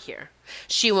want to be here.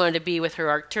 She wanted to be with her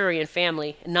Arcturian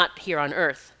family, not here on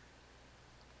Earth.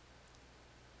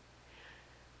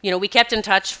 We kept in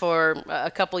touch for a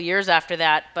couple years after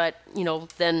that, but,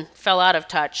 then fell out of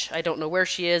touch. I don't know where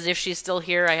she is. If she's still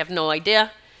here, I have no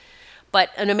idea.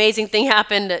 But an amazing thing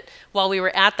happened that while we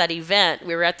were at that event.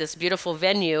 We were at this beautiful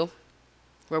venue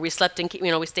where we slept in,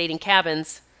 we stayed in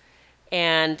cabins,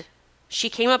 and she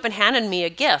came up and handed me a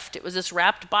gift. It was this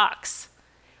wrapped box,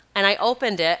 and I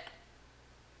opened it.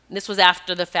 This was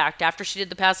after the fact, after she did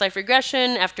the past life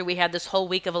regression, after we had this whole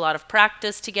week of a lot of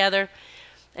practice together.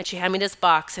 And she had me this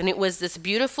box, and it was this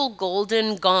beautiful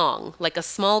golden gong, like a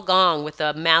small gong with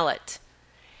a mallet.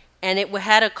 And it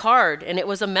had a card, and it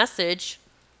was a message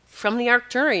from the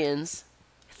Arcturians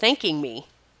thanking me.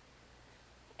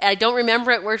 I don't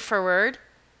remember it word for word,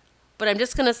 but I'm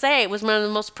just going to say it was one of the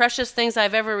most precious things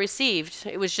I've ever received.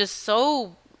 It was just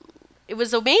it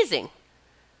was amazing.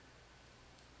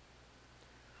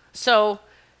 So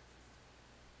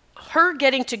her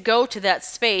getting to go to that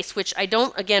space, which I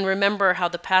don't, again, remember how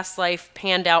the past life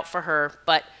panned out for her,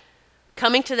 but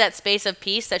coming to that space of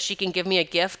peace that she can give me a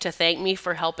gift to thank me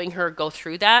for helping her go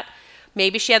through that.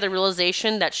 Maybe she had the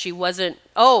realization that she wasn't,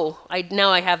 now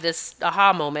I have this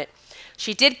aha moment.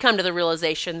 She did come to the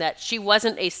realization that she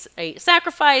wasn't a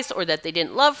sacrifice, or that they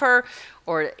didn't love her,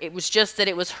 or it was just that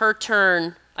it was her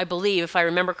turn, I believe, if I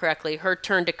remember correctly, her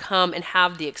turn to come and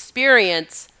have the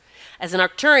experience as an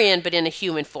Arcturian, but in a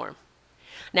human form.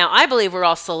 Now, I believe we're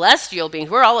all celestial beings.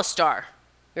 We're all a star.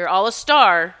 We're all a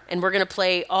star, and we're going to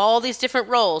play all these different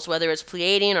roles, whether it's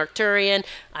Pleiadian, Arcturian.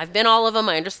 I've been all of them.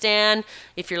 I understand.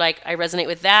 If you're like, I resonate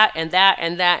with that and that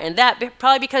and that and that,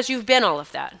 probably because you've been all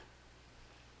of that.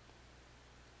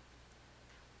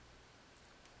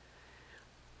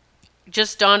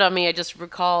 Just dawned on me, I just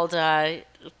recalled the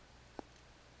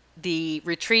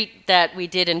retreat that we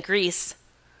did in Greece,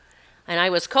 and I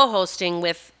was co-hosting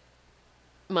with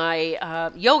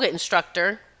my yoga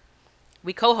instructor.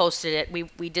 We co-hosted it.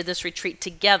 We did this retreat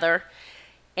together,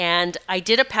 and I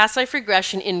did a past life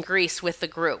regression in Greece with the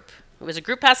group. It was a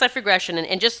group past life regression,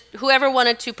 and just whoever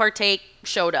wanted to partake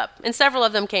showed up, and several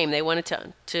of them came. They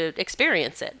wanted to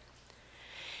experience it.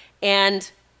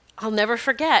 And I'll never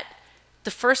forget,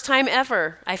 the first time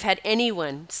ever I've had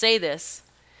anyone say this,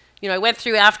 I went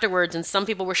through afterwards and some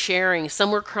people were sharing, some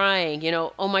were crying,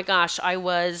 oh my gosh, I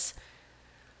was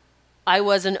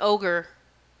an ogre.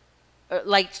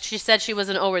 Like she said she was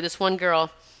an ogre, this one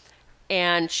girl.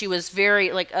 And she was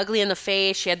very like ugly in the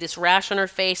face. She had this rash on her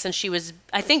face and she was,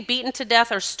 I think, beaten to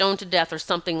death or stoned to death or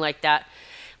something like that.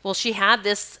 Well, she had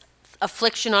this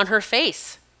affliction on her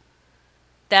face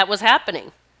that was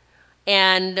happening.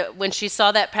 And when she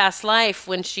saw that past life,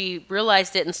 when she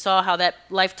realized it and saw how that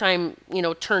lifetime,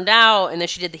 turned out, and then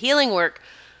she did the healing work,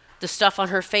 the stuff on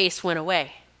her face went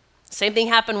away. Same thing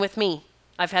happened with me.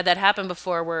 I've had that happen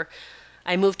before where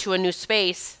I moved to a new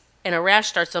space and a rash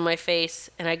starts on my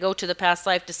face and I go to the past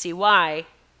life to see why.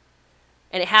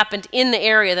 And it happened in the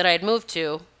area that I had moved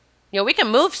to. We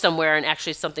can move somewhere and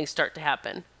actually something start to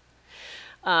happen.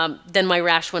 Then my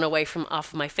rash went away from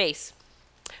off of my face.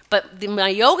 But my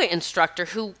yoga instructor,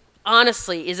 who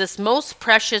honestly is this most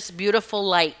precious, beautiful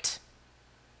light,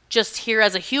 just here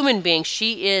as a human being,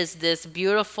 she is this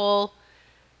beautiful,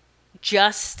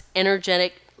 just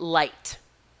energetic light.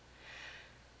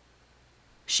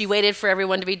 She waited for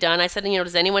everyone to be done. I said,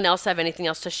 does anyone else have anything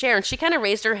else to share? And she kind of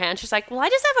raised her hand. She's like, well, I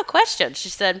just have a question. She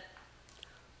said,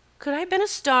 could I have been a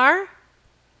star?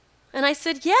 And I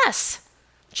said, yes.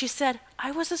 She said,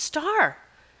 I was a star.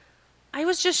 I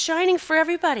was just shining for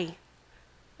everybody.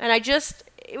 And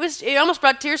it almost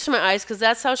brought tears to my eyes because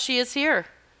that's how she is here.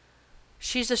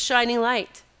 She's a shining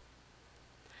light.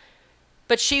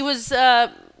 But she was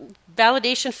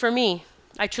validation for me.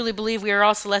 I truly believe we are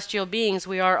all celestial beings.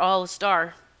 We are all a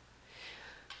star.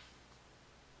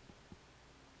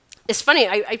 It's funny,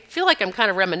 I feel like I'm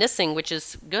kind of reminiscing, which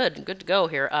is good to go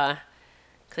here.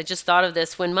 'Cause I just thought of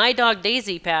this. When my dog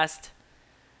Daisy passed,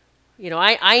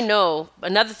 I know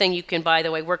another thing you can, by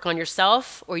the way, work on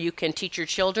yourself, or you can teach your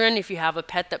children if you have a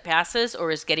pet that passes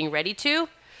or is getting ready to.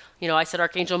 I said,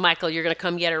 Archangel Michael, you're going to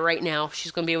come get her right now.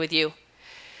 She's going to be with you.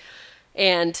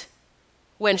 And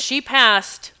when she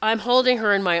passed, I'm holding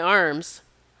her in my arms.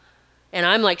 And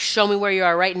I'm like, show me where you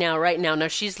are right now, right now. Now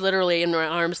she's literally in my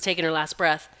arms taking her last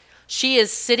breath. She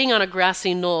is sitting on a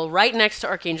grassy knoll right next to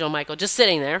Archangel Michael, just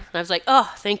sitting there. And I was like,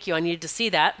 oh, thank you. I needed to see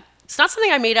that. It's not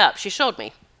something I made up. She showed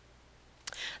me.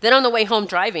 Then on the way home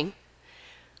driving,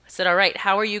 I said, all right,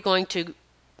 how are you going to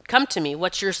come to me?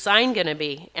 What's your sign going to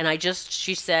be? And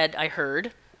she said, I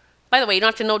heard. By the way, you don't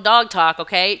have to know dog talk,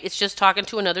 okay? It's just talking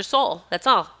to another soul. That's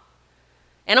all.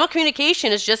 Animal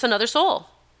communication is just another soul.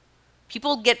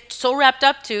 People get so wrapped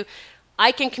up to,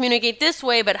 I can communicate this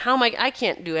way, but how am I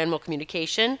can't do animal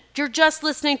communication. You're just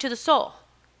listening to the soul.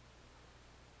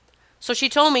 So she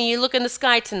told me, you look in the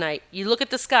sky tonight. You look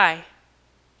at the sky.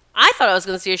 I thought I was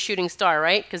going to see a shooting star,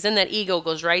 right? Because then that ego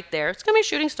goes right there. It's going to be a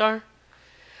shooting star.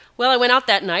 Well, I went out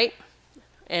that night,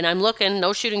 and I'm looking,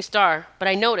 no shooting star. But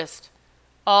I noticed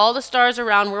all the stars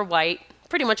around were white,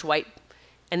 pretty much white.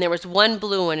 And there was one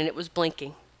blue one, and it was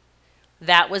blinking.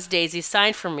 That was Daisy's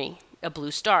sign for me, a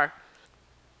blue star.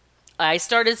 I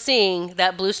started seeing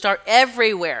that blue star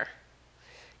everywhere.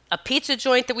 A pizza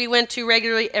joint that we went to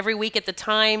regularly every week at the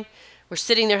time, we're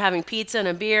sitting there having pizza and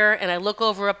a beer, and I look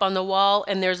over up on the wall,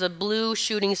 and there's a blue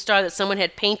shooting star that someone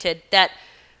had painted that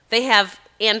they have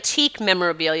antique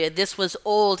memorabilia. This was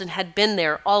old and had been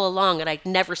there all along, and I'd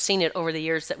never seen it over the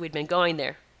years that we'd been going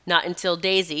there. Not until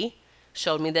Daisy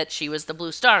showed me that she was the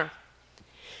blue star.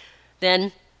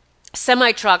 Then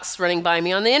semi-trucks running by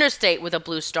me on the interstate with a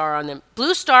blue star on them.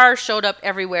 Blue stars showed up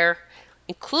everywhere,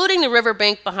 including the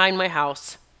riverbank behind my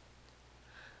house.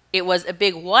 It was a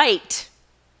big white,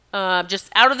 just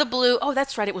out of the blue. Oh,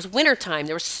 that's right, it was wintertime.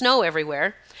 There was snow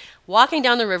everywhere. Walking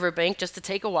down the riverbank just to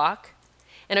take a walk.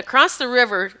 And across the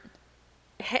river,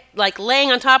 like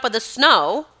laying on top of the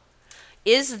snow,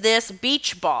 is this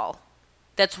beach ball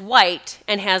that's white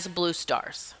and has blue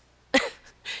stars.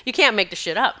 You can't make the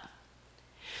shit up.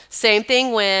 Same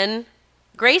thing when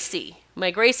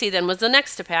my Gracie then was the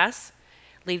next to pass,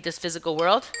 leave this physical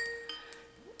world.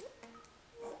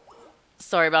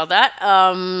 Sorry about that.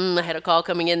 I had a call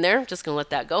coming in there. Just going to let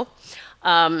that go.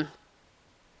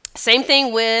 Same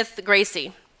thing with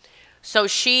Gracie. So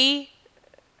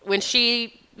when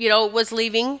she, was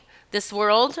leaving this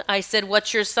world, I said,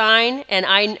 what's your sign? And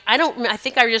I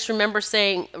think I just remember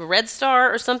saying red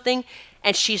star or something.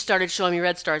 And she started showing me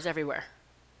red stars everywhere.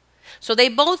 So they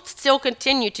both still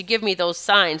continue to give me those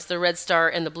signs, the red star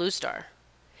and the blue star.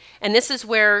 And this is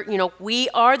where, we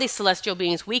are the celestial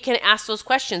beings. We can ask those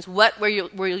questions. What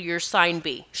will your sign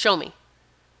be? Show me.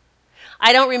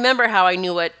 I don't remember how I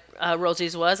knew what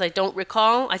Rosie's was. I don't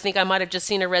recall. I think I might have just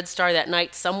seen a red star that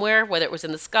night somewhere, whether it was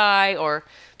in the sky or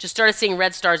just started seeing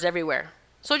red stars everywhere.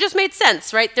 So it just made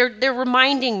sense, right? They're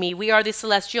reminding me we are the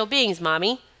celestial beings,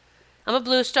 Mommy. I'm a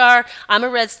blue star. I'm a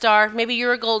red star. Maybe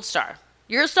you're a gold star.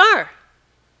 You're a star.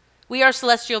 We are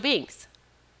celestial beings.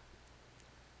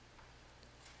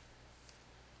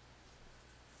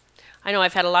 I know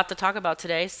I've had a lot to talk about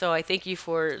today, so I thank you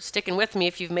for sticking with me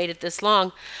if you've made it this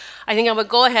long. I think I would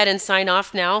go ahead and sign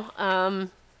off now.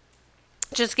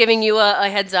 Just giving you a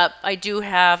heads up, I do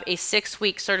have a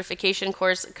 6-week certification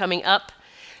course coming up.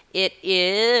 It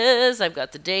is, I've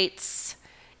got the dates.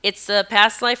 It's a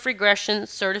past life regression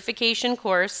certification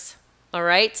course. All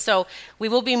right, so we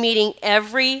will be meeting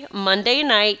every Monday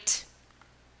night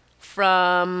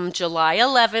from July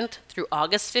 11th through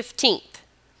August 15th.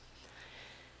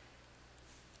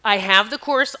 I have the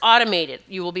course automated.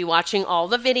 You will be watching all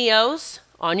the videos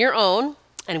on your own,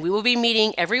 and we will be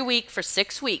meeting every week for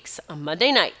 6 weeks on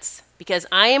Monday nights, because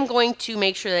I am going to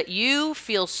make sure that you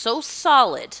feel so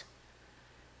solid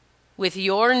with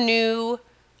your new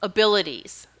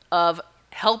abilities of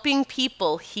helping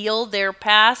people heal their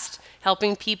past,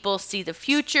 helping people see the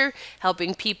future,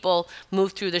 helping people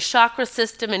move through the chakra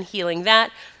system and healing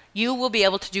that. You will be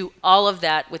able to do all of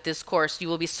that with this course. You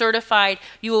will be certified.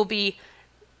 You will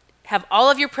have all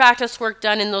of your practice work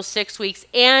done in those 6 weeks,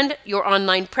 and your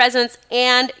online presence,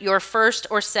 and your first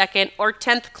or second or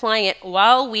 10th client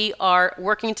while we are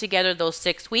working together those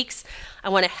 6 weeks. I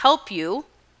want to help you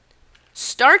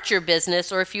start your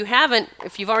business, or if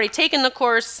you've already taken the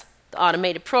course, the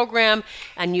automated program,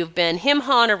 and you've been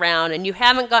him-hawing around and you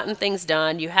haven't gotten things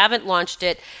done, you haven't launched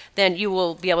it, then you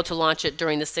will be able to launch it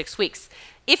during the 6 weeks.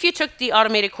 If you took the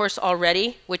automated course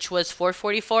already, which was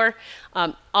 $444,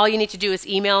 all you need to do is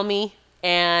email me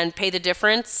and pay the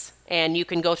difference, and you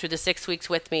can go through the 6 weeks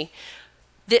with me.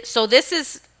 So this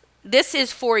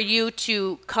is for you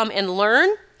to come and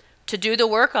learn, to do the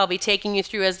work. I'll be taking you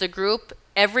through as the group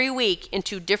every week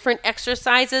into different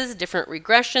exercises, different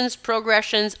regressions,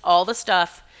 progressions, all the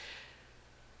stuff.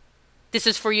 This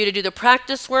is for you to do the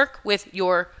practice work with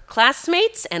your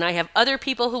classmates, and I have other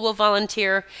people who will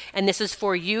volunteer, and this is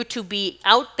for you to be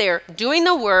out there doing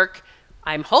the work.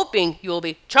 I'm hoping you will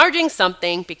be charging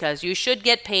something, because you should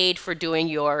get paid for doing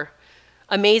your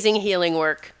amazing healing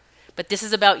work. But this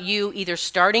is about you either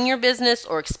starting your business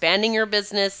or expanding your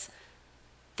business.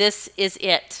 This is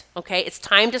it, okay? It's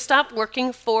time to stop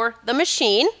working for the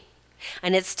machine,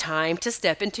 and it's time to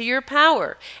step into your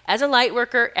power. As a light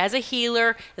worker, as a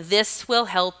healer, this will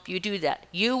help you do that.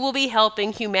 You will be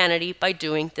helping humanity by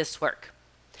doing this work.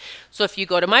 So if you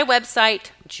go to my website,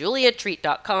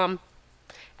 juliatreat.com,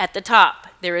 at the top,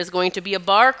 there is going to be a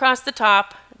bar across the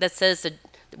top that says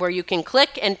where you can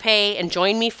click and pay and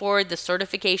join me for the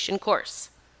certification course.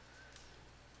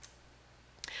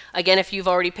 Again, if you've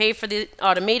already paid for the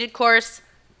automated course,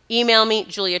 email me,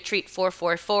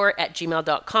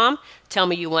 juliatreat444@gmail.com. Tell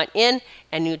me you want in,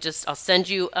 and I'll send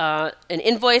you an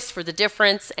invoice for the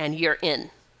difference, and you're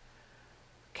in.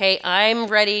 Okay, I'm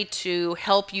ready to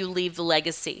help you leave the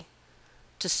legacy,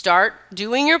 to start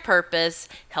doing your purpose,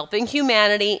 helping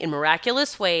humanity in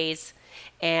miraculous ways,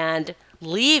 and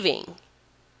leaving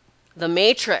the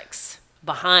matrix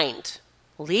behind,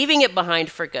 leaving it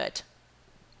behind for good.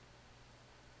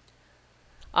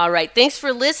 All right, thanks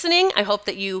for listening. I hope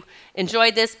that you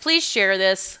enjoyed this. Please share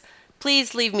this.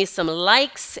 Please leave me some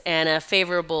likes and a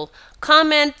favorable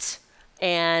comment,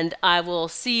 and I will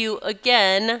see you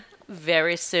again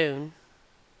very soon.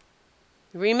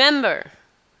 Remember,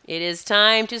 it is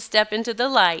time to step into the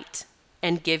light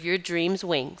and give your dreams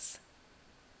wings.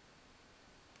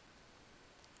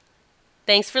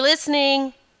 Thanks for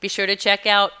listening. Be sure to check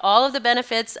out all of the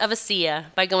benefits of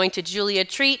ASEA by going to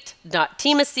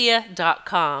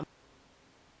juliatreat.teamasia.com.